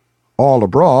sick. All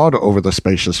abroad over the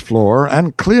spacious floor,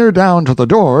 and clear down to the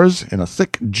doors, in a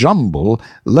thick jumble,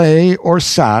 lay or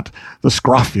sat the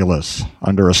scrofulous,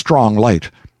 under a strong light.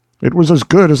 It was as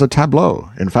good as a tableau.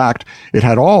 In fact, it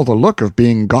had all the look of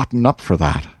being gotten up for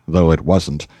that, though it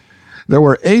wasn't. There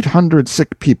were 800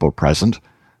 sick people present.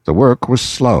 The work was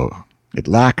slow. It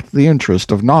lacked the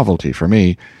interest of novelty for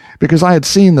me, because I had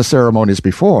seen the ceremonies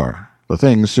before. The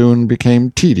thing soon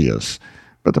became tedious,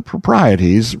 but the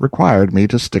proprieties required me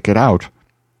to stick it out.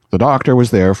 The doctor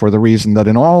was there for the reason that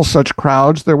in all such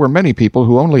crowds there were many people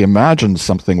who only imagined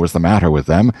something was the matter with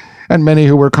them, and many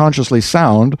who were consciously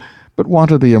sound, but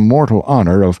wanted the immortal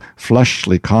honor of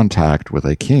fleshly contact with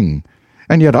a king,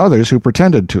 and yet others who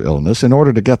pretended to illness in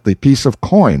order to get the piece of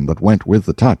coin that went with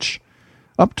the touch.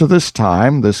 Up to this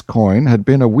time this coin had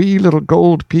been a wee little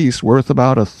gold piece worth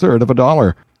about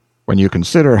 $1/3. When you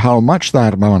consider how much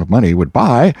that amount of money would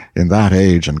buy in that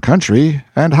age and country,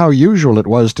 and how usual it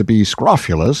was to be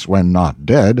scrofulous when not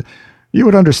dead, you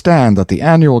would understand that the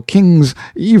annual King's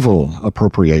Evil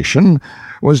appropriation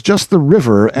was just the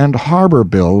river and harbor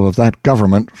bill of that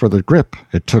government for the grip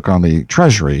it took on the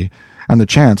treasury and the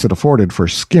chance it afforded for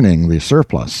skinning the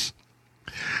surplus.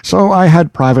 So I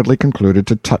had privately concluded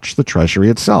to touch the treasury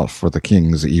itself for the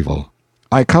King's Evil.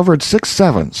 I covered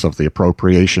 6/7 of the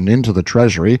appropriation into the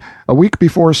treasury a week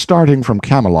before starting from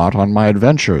Camelot on my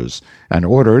adventures, and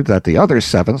ordered that the other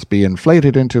 7th be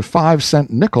inflated into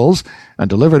 5-cent nickels and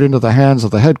delivered into the hands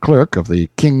of the head clerk of the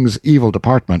King's Evil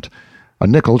Department, a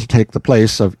nickel to take the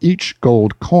place of each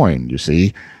gold coin, you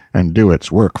see, and do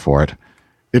its work for it.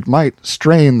 It might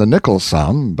strain the nickel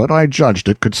some, but I judged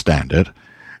it could stand it.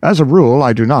 As a rule,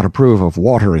 I do not approve of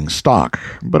watering stock,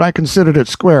 but I considered it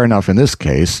square enough in this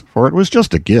case, for it was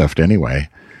just a gift anyway.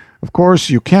 Of course,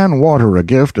 you can water a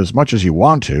gift as much as you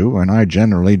want to, and I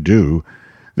generally do.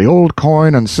 The old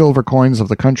coin and silver coins of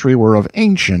the country were of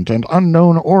ancient and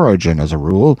unknown origin as a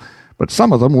rule, but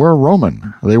some of them were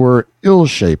Roman. They were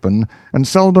ill-shapen, and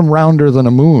seldom rounder than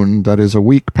a moon that is a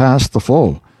week past the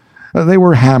full. They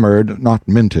were hammered, not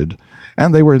minted,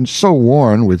 and they were so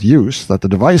worn with use that the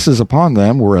devices upon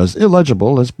them were as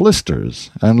illegible as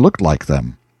blisters, and looked like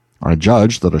them. I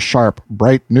judged that a sharp,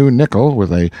 bright new nickel,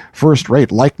 with a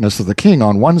first-rate likeness of the king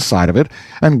on one side of it,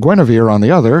 and Guinevere on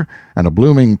the other, and a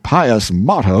blooming pious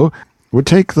motto, would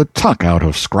take the tuck out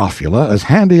of scrofula as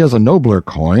handy as a nobler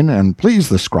coin, and please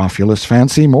the scrofulous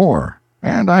fancy more.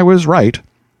 And I was right.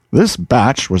 This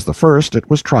batch was the first it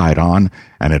was tried on,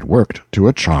 and it worked to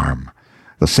a charm.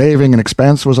 The saving in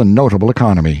expense was a notable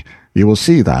economy. You will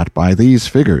see that by these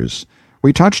figures.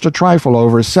 We touched a trifle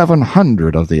over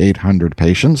 700 of the 800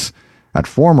 patients. At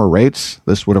former rates,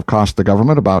 this would have cost the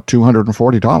government about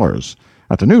 $240.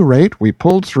 At the new rate, we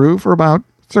pulled through for about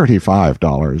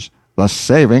 $35, thus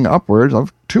saving upwards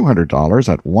of $200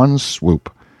 at one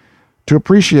swoop. To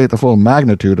appreciate the full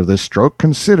magnitude of this stroke,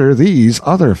 consider these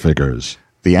other figures.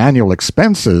 The annual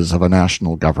expenses of a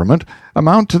national government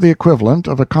amount to the equivalent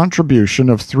of a contribution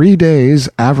of 3 days'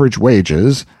 average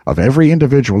wages of every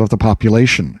individual of the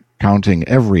population, counting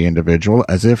every individual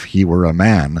as if he were a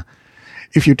man.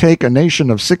 If you take a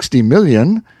nation of 60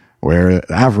 million, where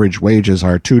average wages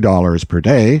are $2 per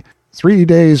day, 3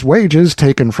 days' wages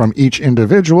taken from each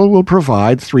individual will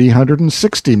provide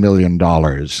 $360 million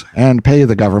and pay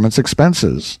the government's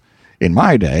expenses. In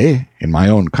my day, in my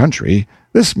own country,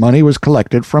 this money was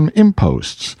collected from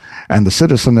imposts, and the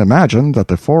citizen imagined that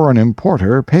the foreign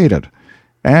importer paid it,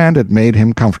 and it made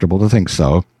him comfortable to think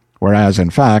so, whereas in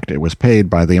fact it was paid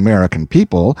by the American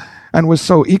people, and was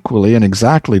so equally and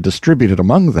exactly distributed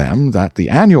among them that the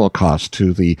annual cost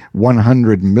to the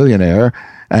 100 millionaire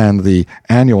and the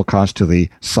annual cost to the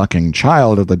sucking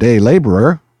child of the day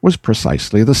laborer was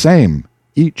precisely the same.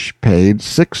 Each paid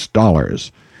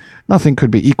 $6. Nothing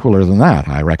could be equaler than that,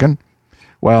 I reckon.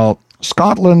 Well,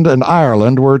 Scotland and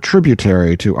Ireland were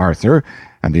tributary to Arthur,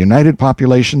 and the united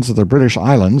populations of the British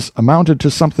Islands amounted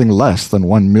to something less than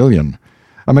 1 million.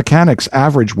 A mechanic's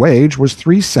average wage was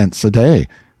 3 cents a day,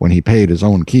 when he paid his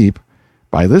own keep.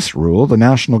 By this rule, the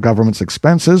national government's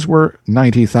expenses were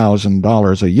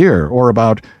 $90,000 a year, or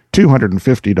about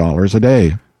 $250 a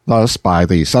day. Thus, by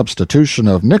the substitution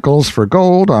of nickels for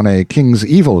gold on a King's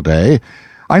Evil day,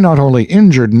 I not only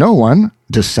injured no one,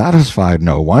 dissatisfied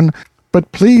no one,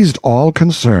 but pleased all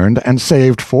concerned and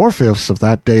saved 4/5 of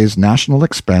that day's national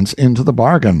expense into the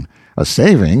bargain, a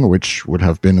saving which would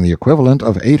have been the equivalent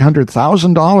of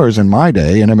 $800,000 in my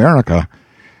day in America.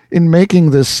 In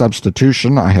making this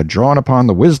substitution, I had drawn upon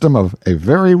the wisdom of a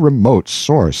very remote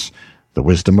source, the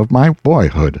wisdom of my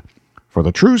boyhood. For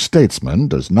the true statesman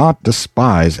does not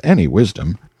despise any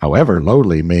wisdom, however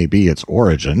lowly may be its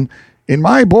origin. In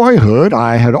my boyhood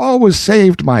I had always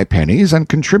saved my pennies and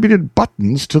contributed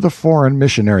buttons to the foreign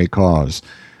missionary cause.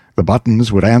 The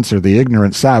buttons would answer the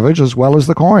ignorant savage as well as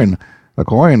the coin. The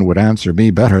coin would answer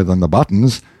me better than the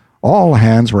buttons. All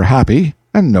hands were happy,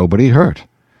 and nobody hurt.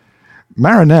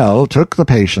 Marinell took the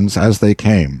patients as they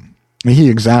came. He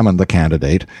examined the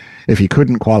candidate. If he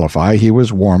couldn't qualify, he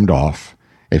was warmed off.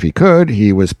 If he could,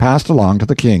 he was passed along to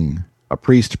the king. A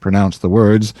priest pronounced the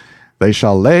words, "They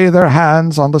shall lay their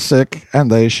hands on the sick, and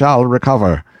they shall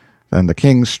recover." Then the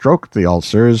king stroked the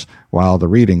ulcers while the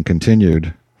reading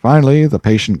continued. Finally, the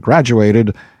patient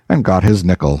graduated and got his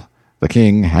nickel, the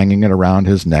king hanging it around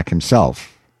his neck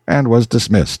himself, and was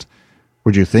dismissed.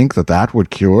 Would you think that that would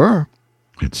cure?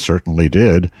 It certainly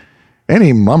did.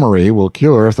 Any mummery will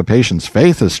cure if the patient's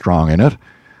faith is strong in it.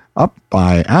 Up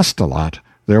by Astolat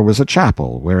there was a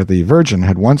chapel where the Virgin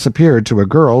had once appeared to a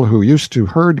girl who used to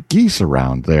herd geese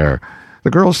around there.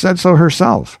 The girl said so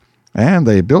herself, and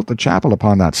they built the chapel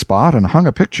upon that spot and hung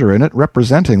a picture in it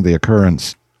representing the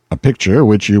occurrence, a picture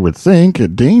which you would think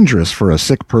it dangerous for a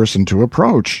sick person to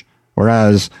approach,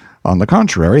 whereas, on the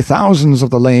contrary, thousands of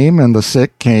the lame and the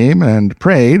sick came and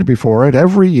prayed before it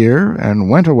every year and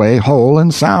went away whole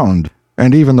and sound,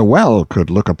 and even the well could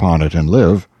look upon it and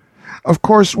live. Of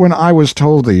course, when I was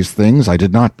told these things, I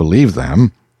did not believe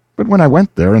them, but when I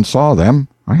went there and saw them,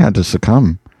 I had to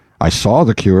succumb. I saw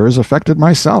the cures affected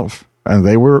myself, and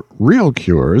they were real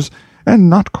cures, and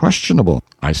not questionable.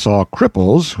 I saw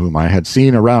cripples, whom I had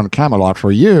seen around Camelot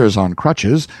for years on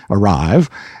crutches, arrive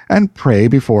and pray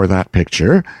before that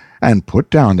picture, and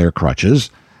put down their crutches,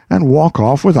 and walk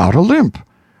off without a limp.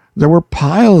 There were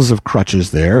piles of crutches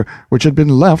there which had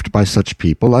been left by such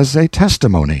people as a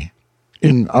testimony.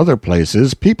 In other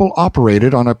places, people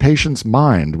operated on a patient's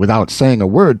mind without saying a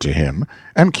word to him,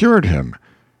 and cured him.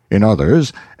 In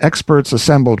others, experts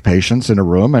assembled patients in a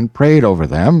room and prayed over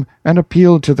them and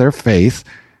appealed to their faith,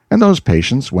 and those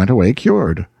patients went away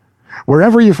cured.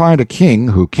 Wherever you find a king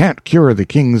who can't cure the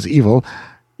king's evil,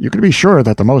 you can be sure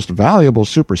that the most valuable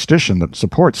superstition that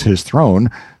supports his throne,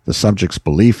 the subject's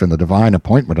belief in the divine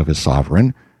appointment of his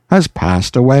sovereign, has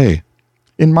passed away.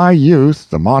 In my youth,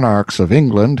 the monarchs of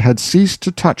England had ceased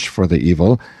to touch for the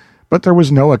evil, but there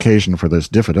was no occasion for this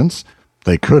diffidence.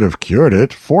 They could have cured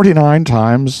it 49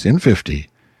 times in 50.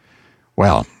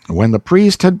 Well, when the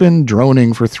priest had been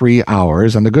droning for 3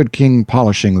 hours, and the good king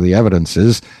polishing the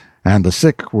evidences, and the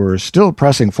sick were still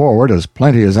pressing forward as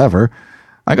plenty as ever,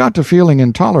 I got to feeling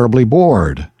intolerably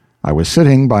bored. I was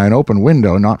sitting by an open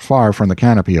window not far from the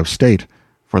canopy of state.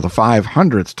 For the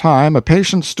 500th time a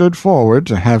patient stood forward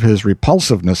to have his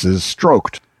repulsivenesses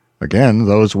stroked. Again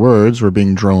those words were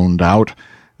being droned out,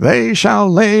 "They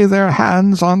shall lay their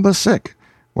hands on the sick,"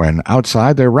 when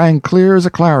outside there rang clear as a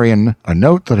clarion a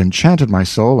note that enchanted my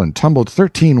soul and tumbled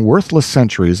 13 worthless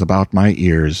centuries about my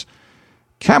ears.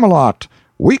 "Camelot,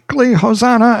 weekly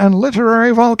hosanna and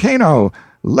literary volcano,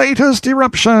 latest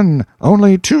eruption,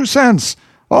 only 2 cents,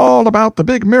 all about the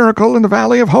big miracle in the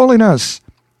Valley of Holiness."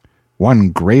 One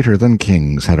greater than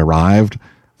kings had arrived,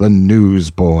 the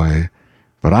newsboy.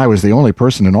 But I was the only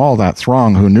person in all that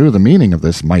throng who knew the meaning of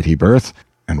this mighty birth,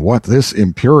 and what this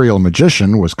imperial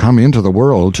magician was come into the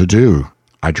world to do.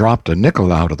 I dropped a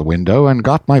nickel out of the window and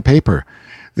got my paper.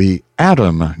 The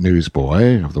Adam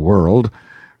newsboy of the world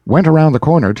went around the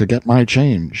corner to get my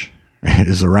change. It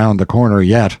is around the corner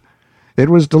yet. It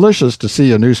was delicious to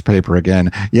see a newspaper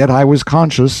again, yet I was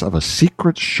conscious of a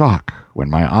secret shock when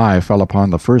my eye fell upon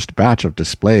the first batch of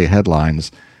display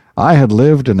headlines. I had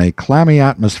lived in a clammy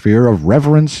atmosphere of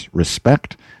reverence,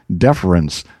 respect,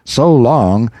 deference so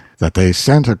long that they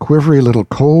sent a quivery little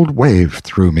cold wave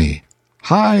through me.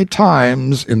 "High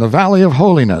times in the Valley of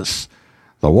Holiness.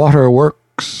 The water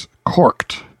works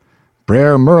corked.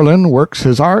 Brer Merlin works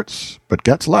his arts, but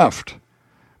gets left.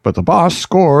 But the boss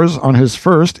scores on his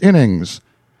first innings.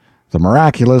 The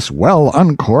miraculous well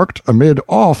uncorked amid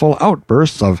awful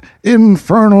outbursts of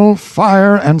infernal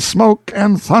fire and smoke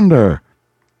and thunder.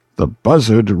 The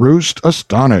buzzard roost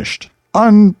astonished.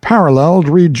 Unparalleled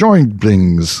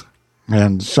rejoindings,"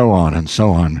 and so on and so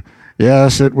on.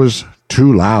 Yes, it was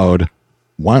too loud.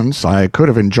 Once I could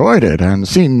have enjoyed it and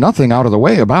seen nothing out of the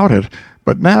way about it,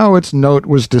 but now its note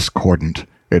was discordant.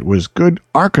 It was good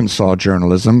Arkansas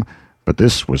journalism, but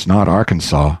this was not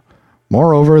Arkansas.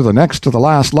 Moreover, the next to the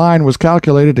last line was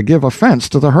calculated to give offense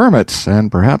to the hermits,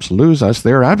 and perhaps lose us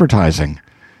their advertising.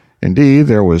 Indeed,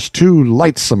 there was too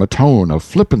lightsome a tone of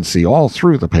flippancy all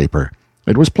through the paper.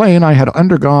 It was plain I had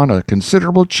undergone a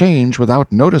considerable change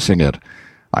without noticing it.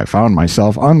 I found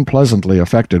myself unpleasantly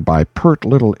affected by pert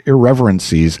little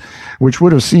irreverencies, which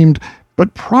would have seemed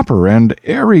but proper and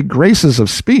airy graces of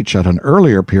speech at an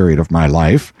earlier period of my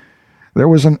life. There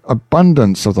was an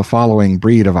abundance of the following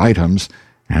breed of items,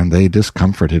 and they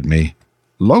discomforted me.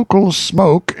 Local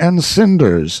smoke and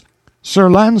cinders.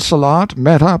 Sir Lancelot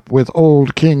met up with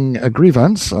old King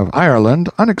Agrivance of Ireland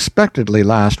unexpectedly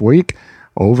last week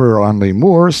over on the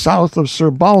moor south of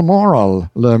Sir Balmoral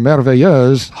le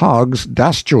Merveilleuse Hog's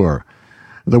Dastur.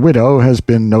 The widow has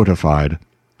been notified.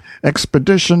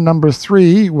 Expedition number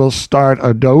 3 will start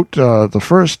adout the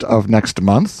 1st of next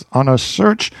month on a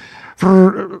search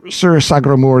for Sir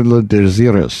Sagramour le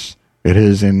Desirous. It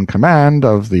is in command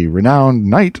of the renowned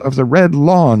Knight of the Red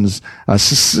Lawns,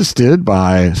 assisted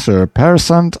by Sir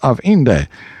Persant of Inde,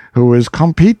 who is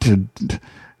competent,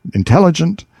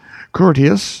 intelligent,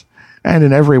 courteous, and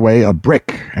in every way a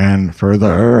brick, and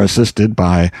further assisted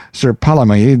by Sir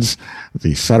Palamedes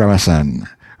the Saracen,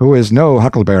 who is no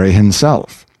huckleberry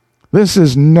himself. This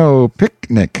is no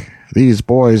picnic. These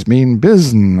boys mean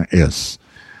business.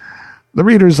 The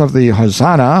readers of the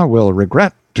Hosanna will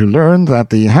regret to learn that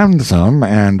the handsome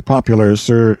and popular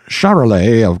Sir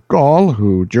Charolais of Gaul,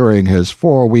 who during his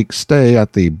 4-week stay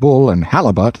at the Bull and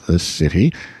Halibut, this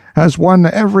city, has won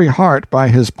every heart by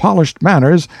his polished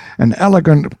manners and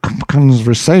elegant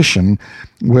conversation,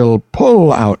 will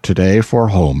pull out today for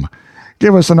home.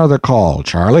 Give us another call,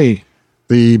 Charlie.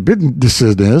 The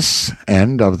business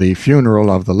end of the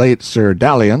funeral of the late Sir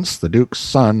Dalliance, the Duke's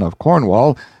son of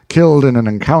Cornwall, killed in an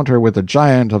encounter with the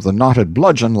giant of the knotted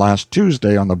bludgeon last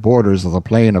Tuesday on the borders of the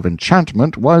Plain of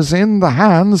Enchantment, was in the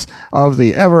hands of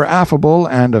the ever-affable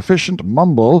and efficient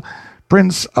Mumble,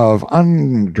 Prince of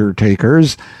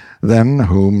Undertakers, than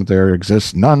whom there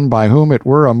exists none by whom it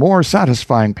were a more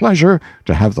satisfying pleasure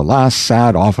to have the last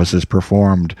sad offices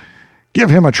performed. Give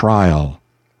him a trial.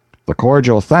 The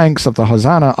cordial thanks of the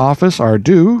Hosanna office are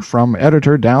due, from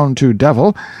editor down to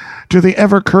devil, to the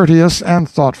ever-courteous and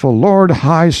thoughtful Lord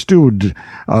High Steward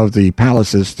of the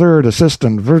palace's third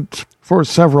assistant for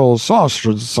several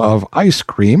saucers of ice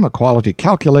cream, a quality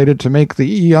calculated to make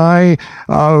the EI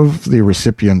of the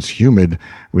recipients humid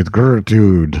with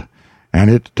gratitude. And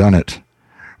it done it.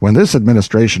 When this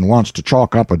administration wants to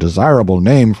chalk up a desirable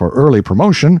name for early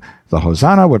promotion, the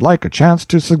Hosanna would like a chance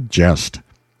to suggest.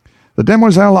 The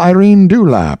Demoiselle Irene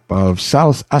Dewlap of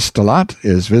South Astolat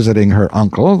is visiting her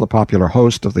uncle, the popular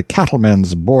host of the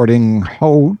Cattlemen's Boarding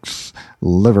House,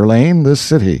 Liver Lane, this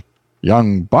city.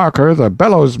 Young Barker, the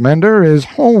bellows mender, is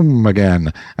home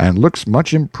again, and looks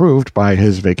much improved by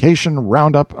his vacation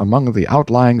roundup among the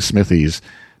outlying smithies.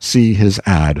 See his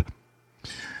ad.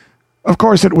 Of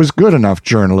course, it was good enough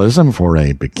journalism for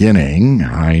a beginning.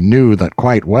 I knew that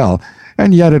quite well,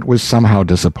 and yet it was somehow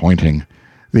disappointing.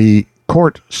 The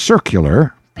Court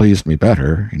Circular pleased me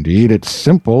better. Indeed, its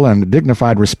simple and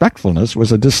dignified respectfulness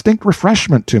was a distinct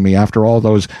refreshment to me after all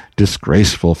those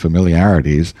disgraceful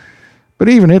familiarities. But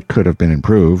even it could have been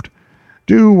improved.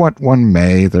 Do what one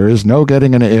may, there is no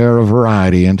getting an air of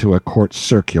variety into a Court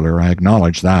Circular, I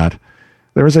acknowledge that.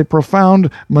 There is a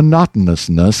profound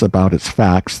monotonousness about its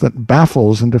facts that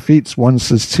baffles and defeats one's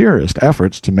sincerest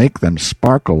efforts to make them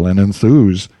sparkle and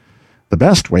enthuse. The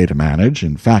best way to manage,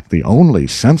 in fact the only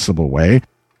sensible way,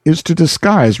 is to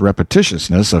disguise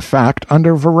repetitiousness of fact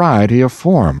under variety of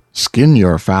form. Skin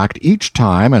your fact each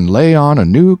time and lay on a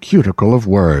new cuticle of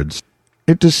words.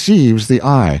 It deceives the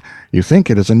eye. You think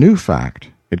it is a new fact.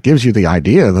 It gives you the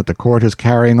idea that the court is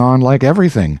carrying on like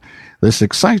everything. This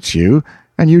excites you,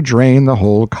 and you drain the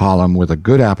whole column with a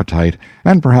good appetite,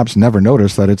 and perhaps never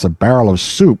notice that it's a barrel of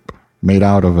soup made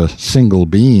out of a single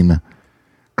bean.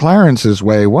 Clarence's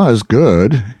way was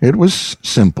good. It was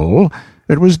simple.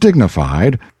 It was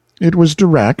dignified. It was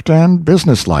direct and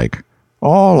businesslike.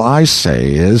 All I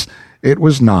say is, it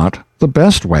was not the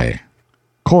best way.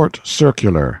 Court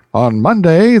Circular. On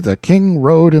Monday, the King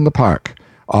rode in the park.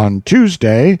 On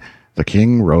Tuesday, the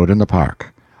King rode in the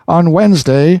park. On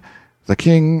Wednesday, the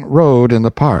King rode in the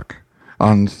park.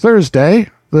 On Thursday,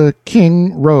 the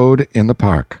King rode in the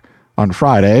park. On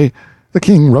Friday, the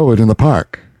King rode in the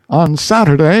park. On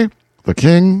Saturday, the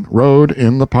King rode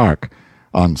in the park.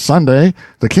 On Sunday,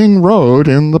 the King rode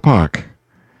in the park.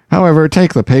 However,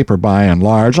 take the paper by and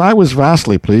large, I was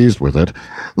vastly pleased with it.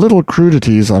 Little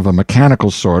crudities of a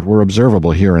mechanical sort were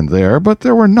observable here and there, but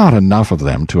there were not enough of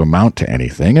them to amount to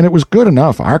anything, and it was good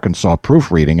enough Arkansas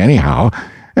proofreading anyhow,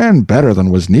 and better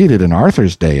than was needed in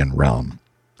Arthur's day and realm.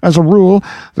 As a rule,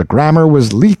 the grammar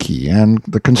was leaky, and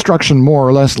the construction more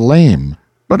or less lame.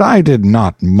 But I did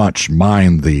not much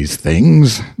mind these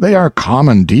things. They are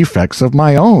common defects of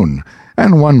my own,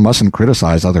 and one mustn't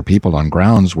criticize other people on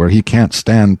grounds where he can't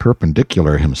stand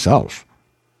perpendicular himself.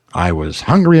 I was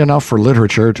hungry enough for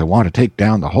literature to want to take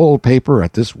down the whole paper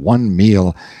at this one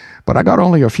meal, but I got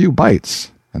only a few bites.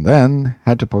 and then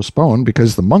had to postpone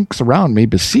because the monks around me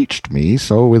beseeched me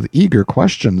so with eager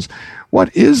questions.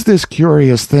 What is this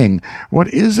curious thing? What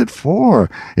is it for?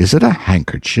 Is it a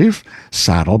handkerchief?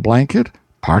 Saddle blanket?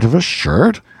 Part of a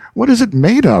shirt? What is it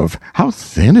made of? How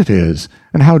thin it is,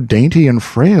 and how dainty and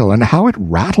frail, and how it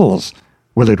rattles.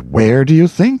 Will it wear, do you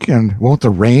think, and won't the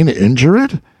rain injure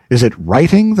it? Is it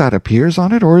writing that appears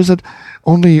on it, or is it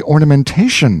only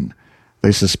ornamentation?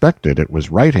 They suspected it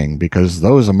was writing because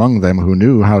those among them who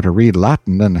knew how to read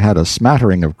Latin and had a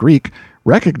smattering of Greek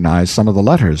recognized some of the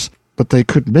letters, but they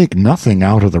could make nothing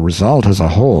out of the result as a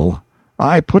whole.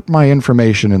 I put my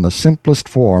information in the simplest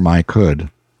form I could.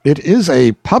 It is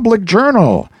a public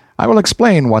journal. I will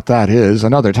explain what that is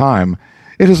another time.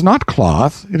 It is not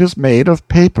cloth. It is made of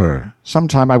paper.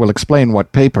 Sometime I will explain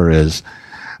what paper is.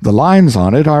 The lines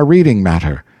on it are reading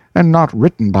matter, and not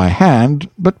written by hand,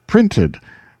 but printed.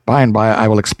 By and by I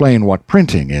will explain what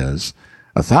printing is.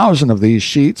 1,000 of these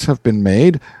sheets have been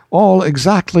made, all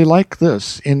exactly like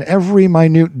this, in every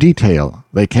minute detail.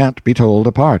 They can't be told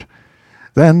apart.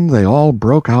 Then they all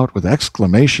broke out with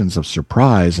exclamations of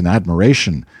surprise and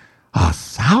admiration.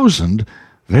 1,000?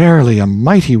 Verily a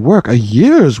mighty work, a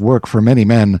year's work for many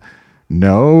men.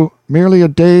 No, merely a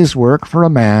day's work for a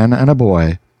man and a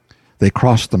boy. They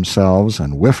crossed themselves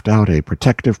and whiffed out a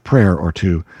protective prayer or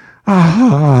two.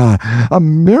 Ah, a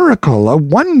miracle, a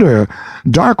wonder,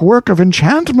 dark work of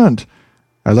enchantment.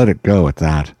 I let it go at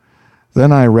that.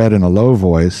 Then I read in a low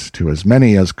voice, to as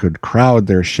many as could crowd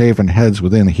their shaven heads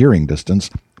within hearing distance,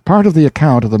 part of the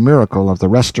account of the miracle of the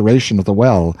restoration of the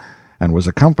well, and was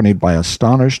accompanied by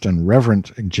astonished and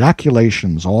reverent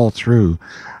ejaculations all through.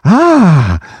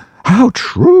 Ah, how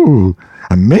true!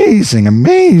 Amazing,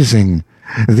 amazing!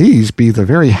 These be the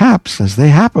very haps as they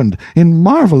happened, in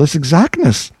marvelous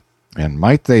exactness. And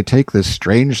might they take this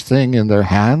strange thing in their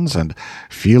hands, and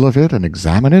feel of it, and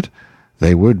examine it?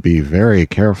 They would be very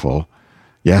careful.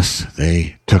 Yes,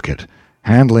 they took it,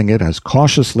 handling it as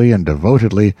cautiously and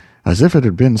devotedly as if it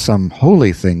had been some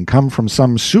holy thing come from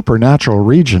some supernatural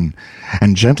region,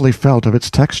 and gently felt of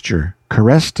its texture,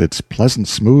 caressed its pleasant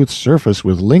smooth surface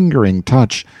with lingering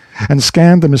touch, and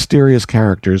scanned the mysterious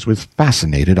characters with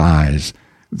fascinated eyes.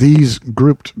 These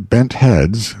grouped bent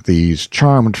heads, these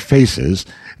charmed faces,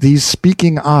 these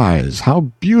speaking eyes, how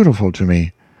beautiful to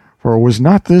me! For was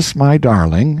not this my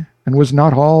darling, and was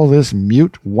not all this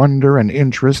mute wonder and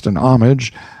interest and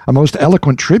homage a most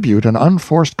eloquent tribute and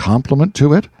unforced compliment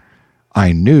to it?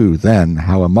 I knew then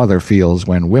how a mother feels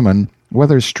when women,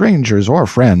 whether strangers or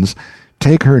friends,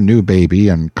 take her new baby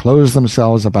and close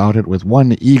themselves about it with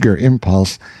one eager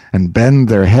impulse, and bend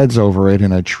their heads over it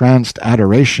in a tranced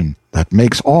adoration that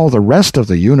makes all the rest of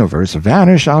the universe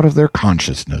vanish out of their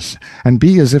consciousness, and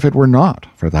be as if it were not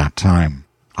for that time.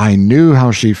 I knew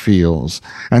how she feels,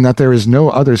 and that there is no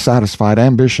other satisfied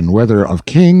ambition, whether of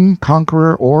king,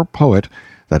 conqueror, or poet,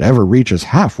 that ever reaches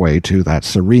halfway to that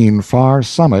serene far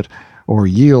summit, or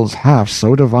yields half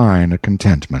so divine a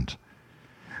contentment.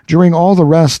 During all the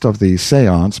rest of the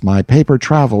séance my paper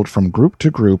traveled from group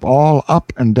to group, all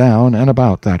up and down and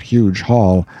about that huge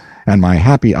hall, and my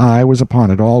happy eye was upon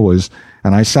it always,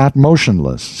 and I sat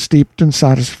motionless, steeped in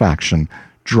satisfaction,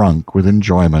 drunk with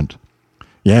enjoyment.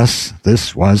 Yes,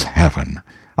 this was heaven.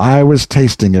 I was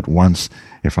tasting it once,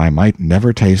 if I might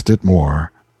never taste it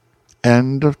more.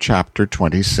 End of chapter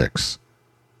 26.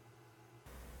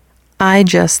 I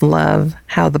just love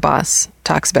how the boss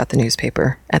talks about the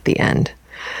newspaper at the end.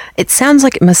 It sounds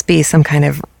like it must be some kind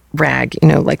of rag,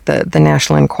 like the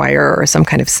National Enquirer or some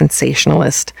kind of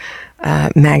sensationalist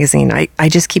magazine. I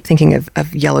just keep thinking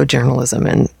of yellow journalism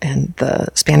and the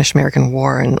Spanish-American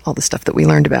War and all the stuff that we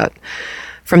learned about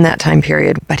from that time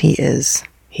period. But he is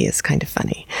kind of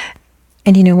funny.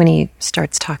 And when he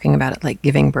starts talking about it, like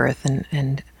giving birth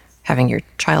and having your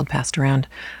child passed around,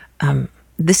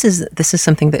 this is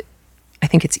something that I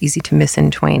think it's easy to miss in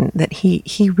Twain, that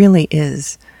he really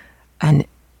is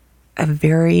a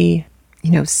very,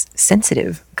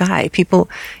 sensitive guy. People,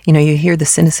 you hear the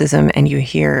cynicism and you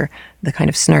hear the kind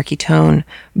of snarky tone,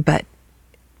 but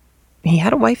he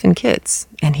had a wife and kids,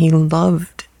 and he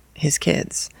loved his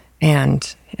kids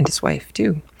and his wife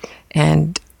too.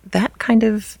 And that kind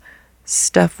of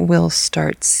stuff will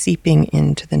start seeping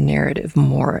into the narrative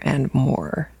more and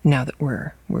more now that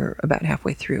we're about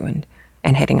halfway through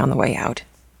and heading on the way out.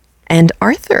 And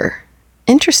Arthur,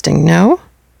 interesting, no?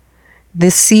 The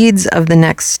seeds of the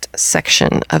next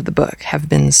section of the book have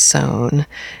been sown,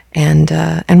 and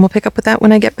we'll pick up with that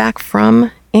when I get back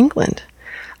from England.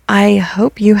 I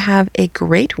hope you have a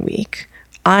great week.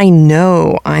 I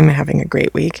know I'm having a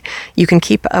great week. You can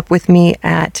keep up with me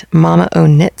at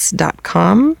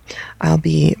mamaoknits.com. I'll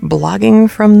be blogging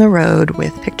from the road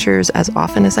with pictures as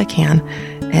often as I can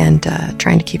and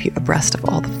trying to keep you abreast of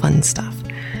all the fun stuff.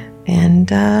 And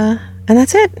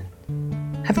that's it.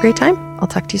 Have a great time. I'll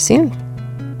talk to you soon.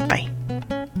 Bye.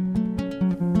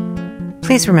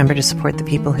 Please remember to support the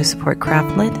people who support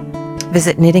Craftlit.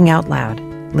 Visit Knitting Out Loud.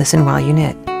 Listen while you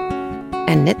knit.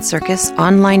 And Knit Circus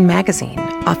Online Magazine,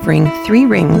 offering 3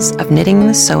 rings of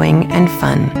knitting, sewing, and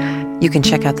fun. You can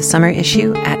check out the summer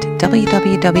issue at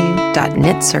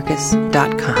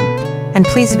www.knitcircus.com. And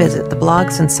please visit the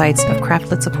blogs and sites of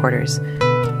Craftlit supporters.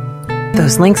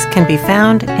 Those links can be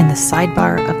found in the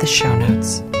sidebar of the show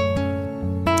notes.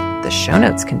 The show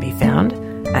notes can be found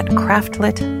at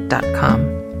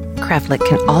craftlit.com. Craftlit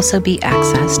can also be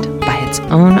accessed by its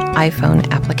own iPhone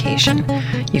application.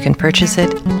 You can purchase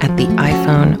it at the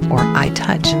iPhone or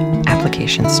iTouch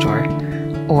application store,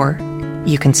 or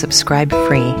you can subscribe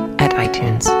free at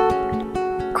iTunes.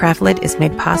 Craftlit is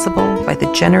made possible by the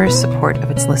generous support of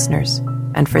its listeners,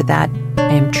 and for that,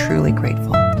 I am truly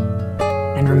grateful.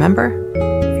 And remember,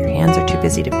 if your hands are too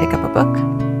busy to pick up a book,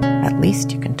 at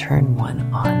least you can turn one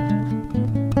on.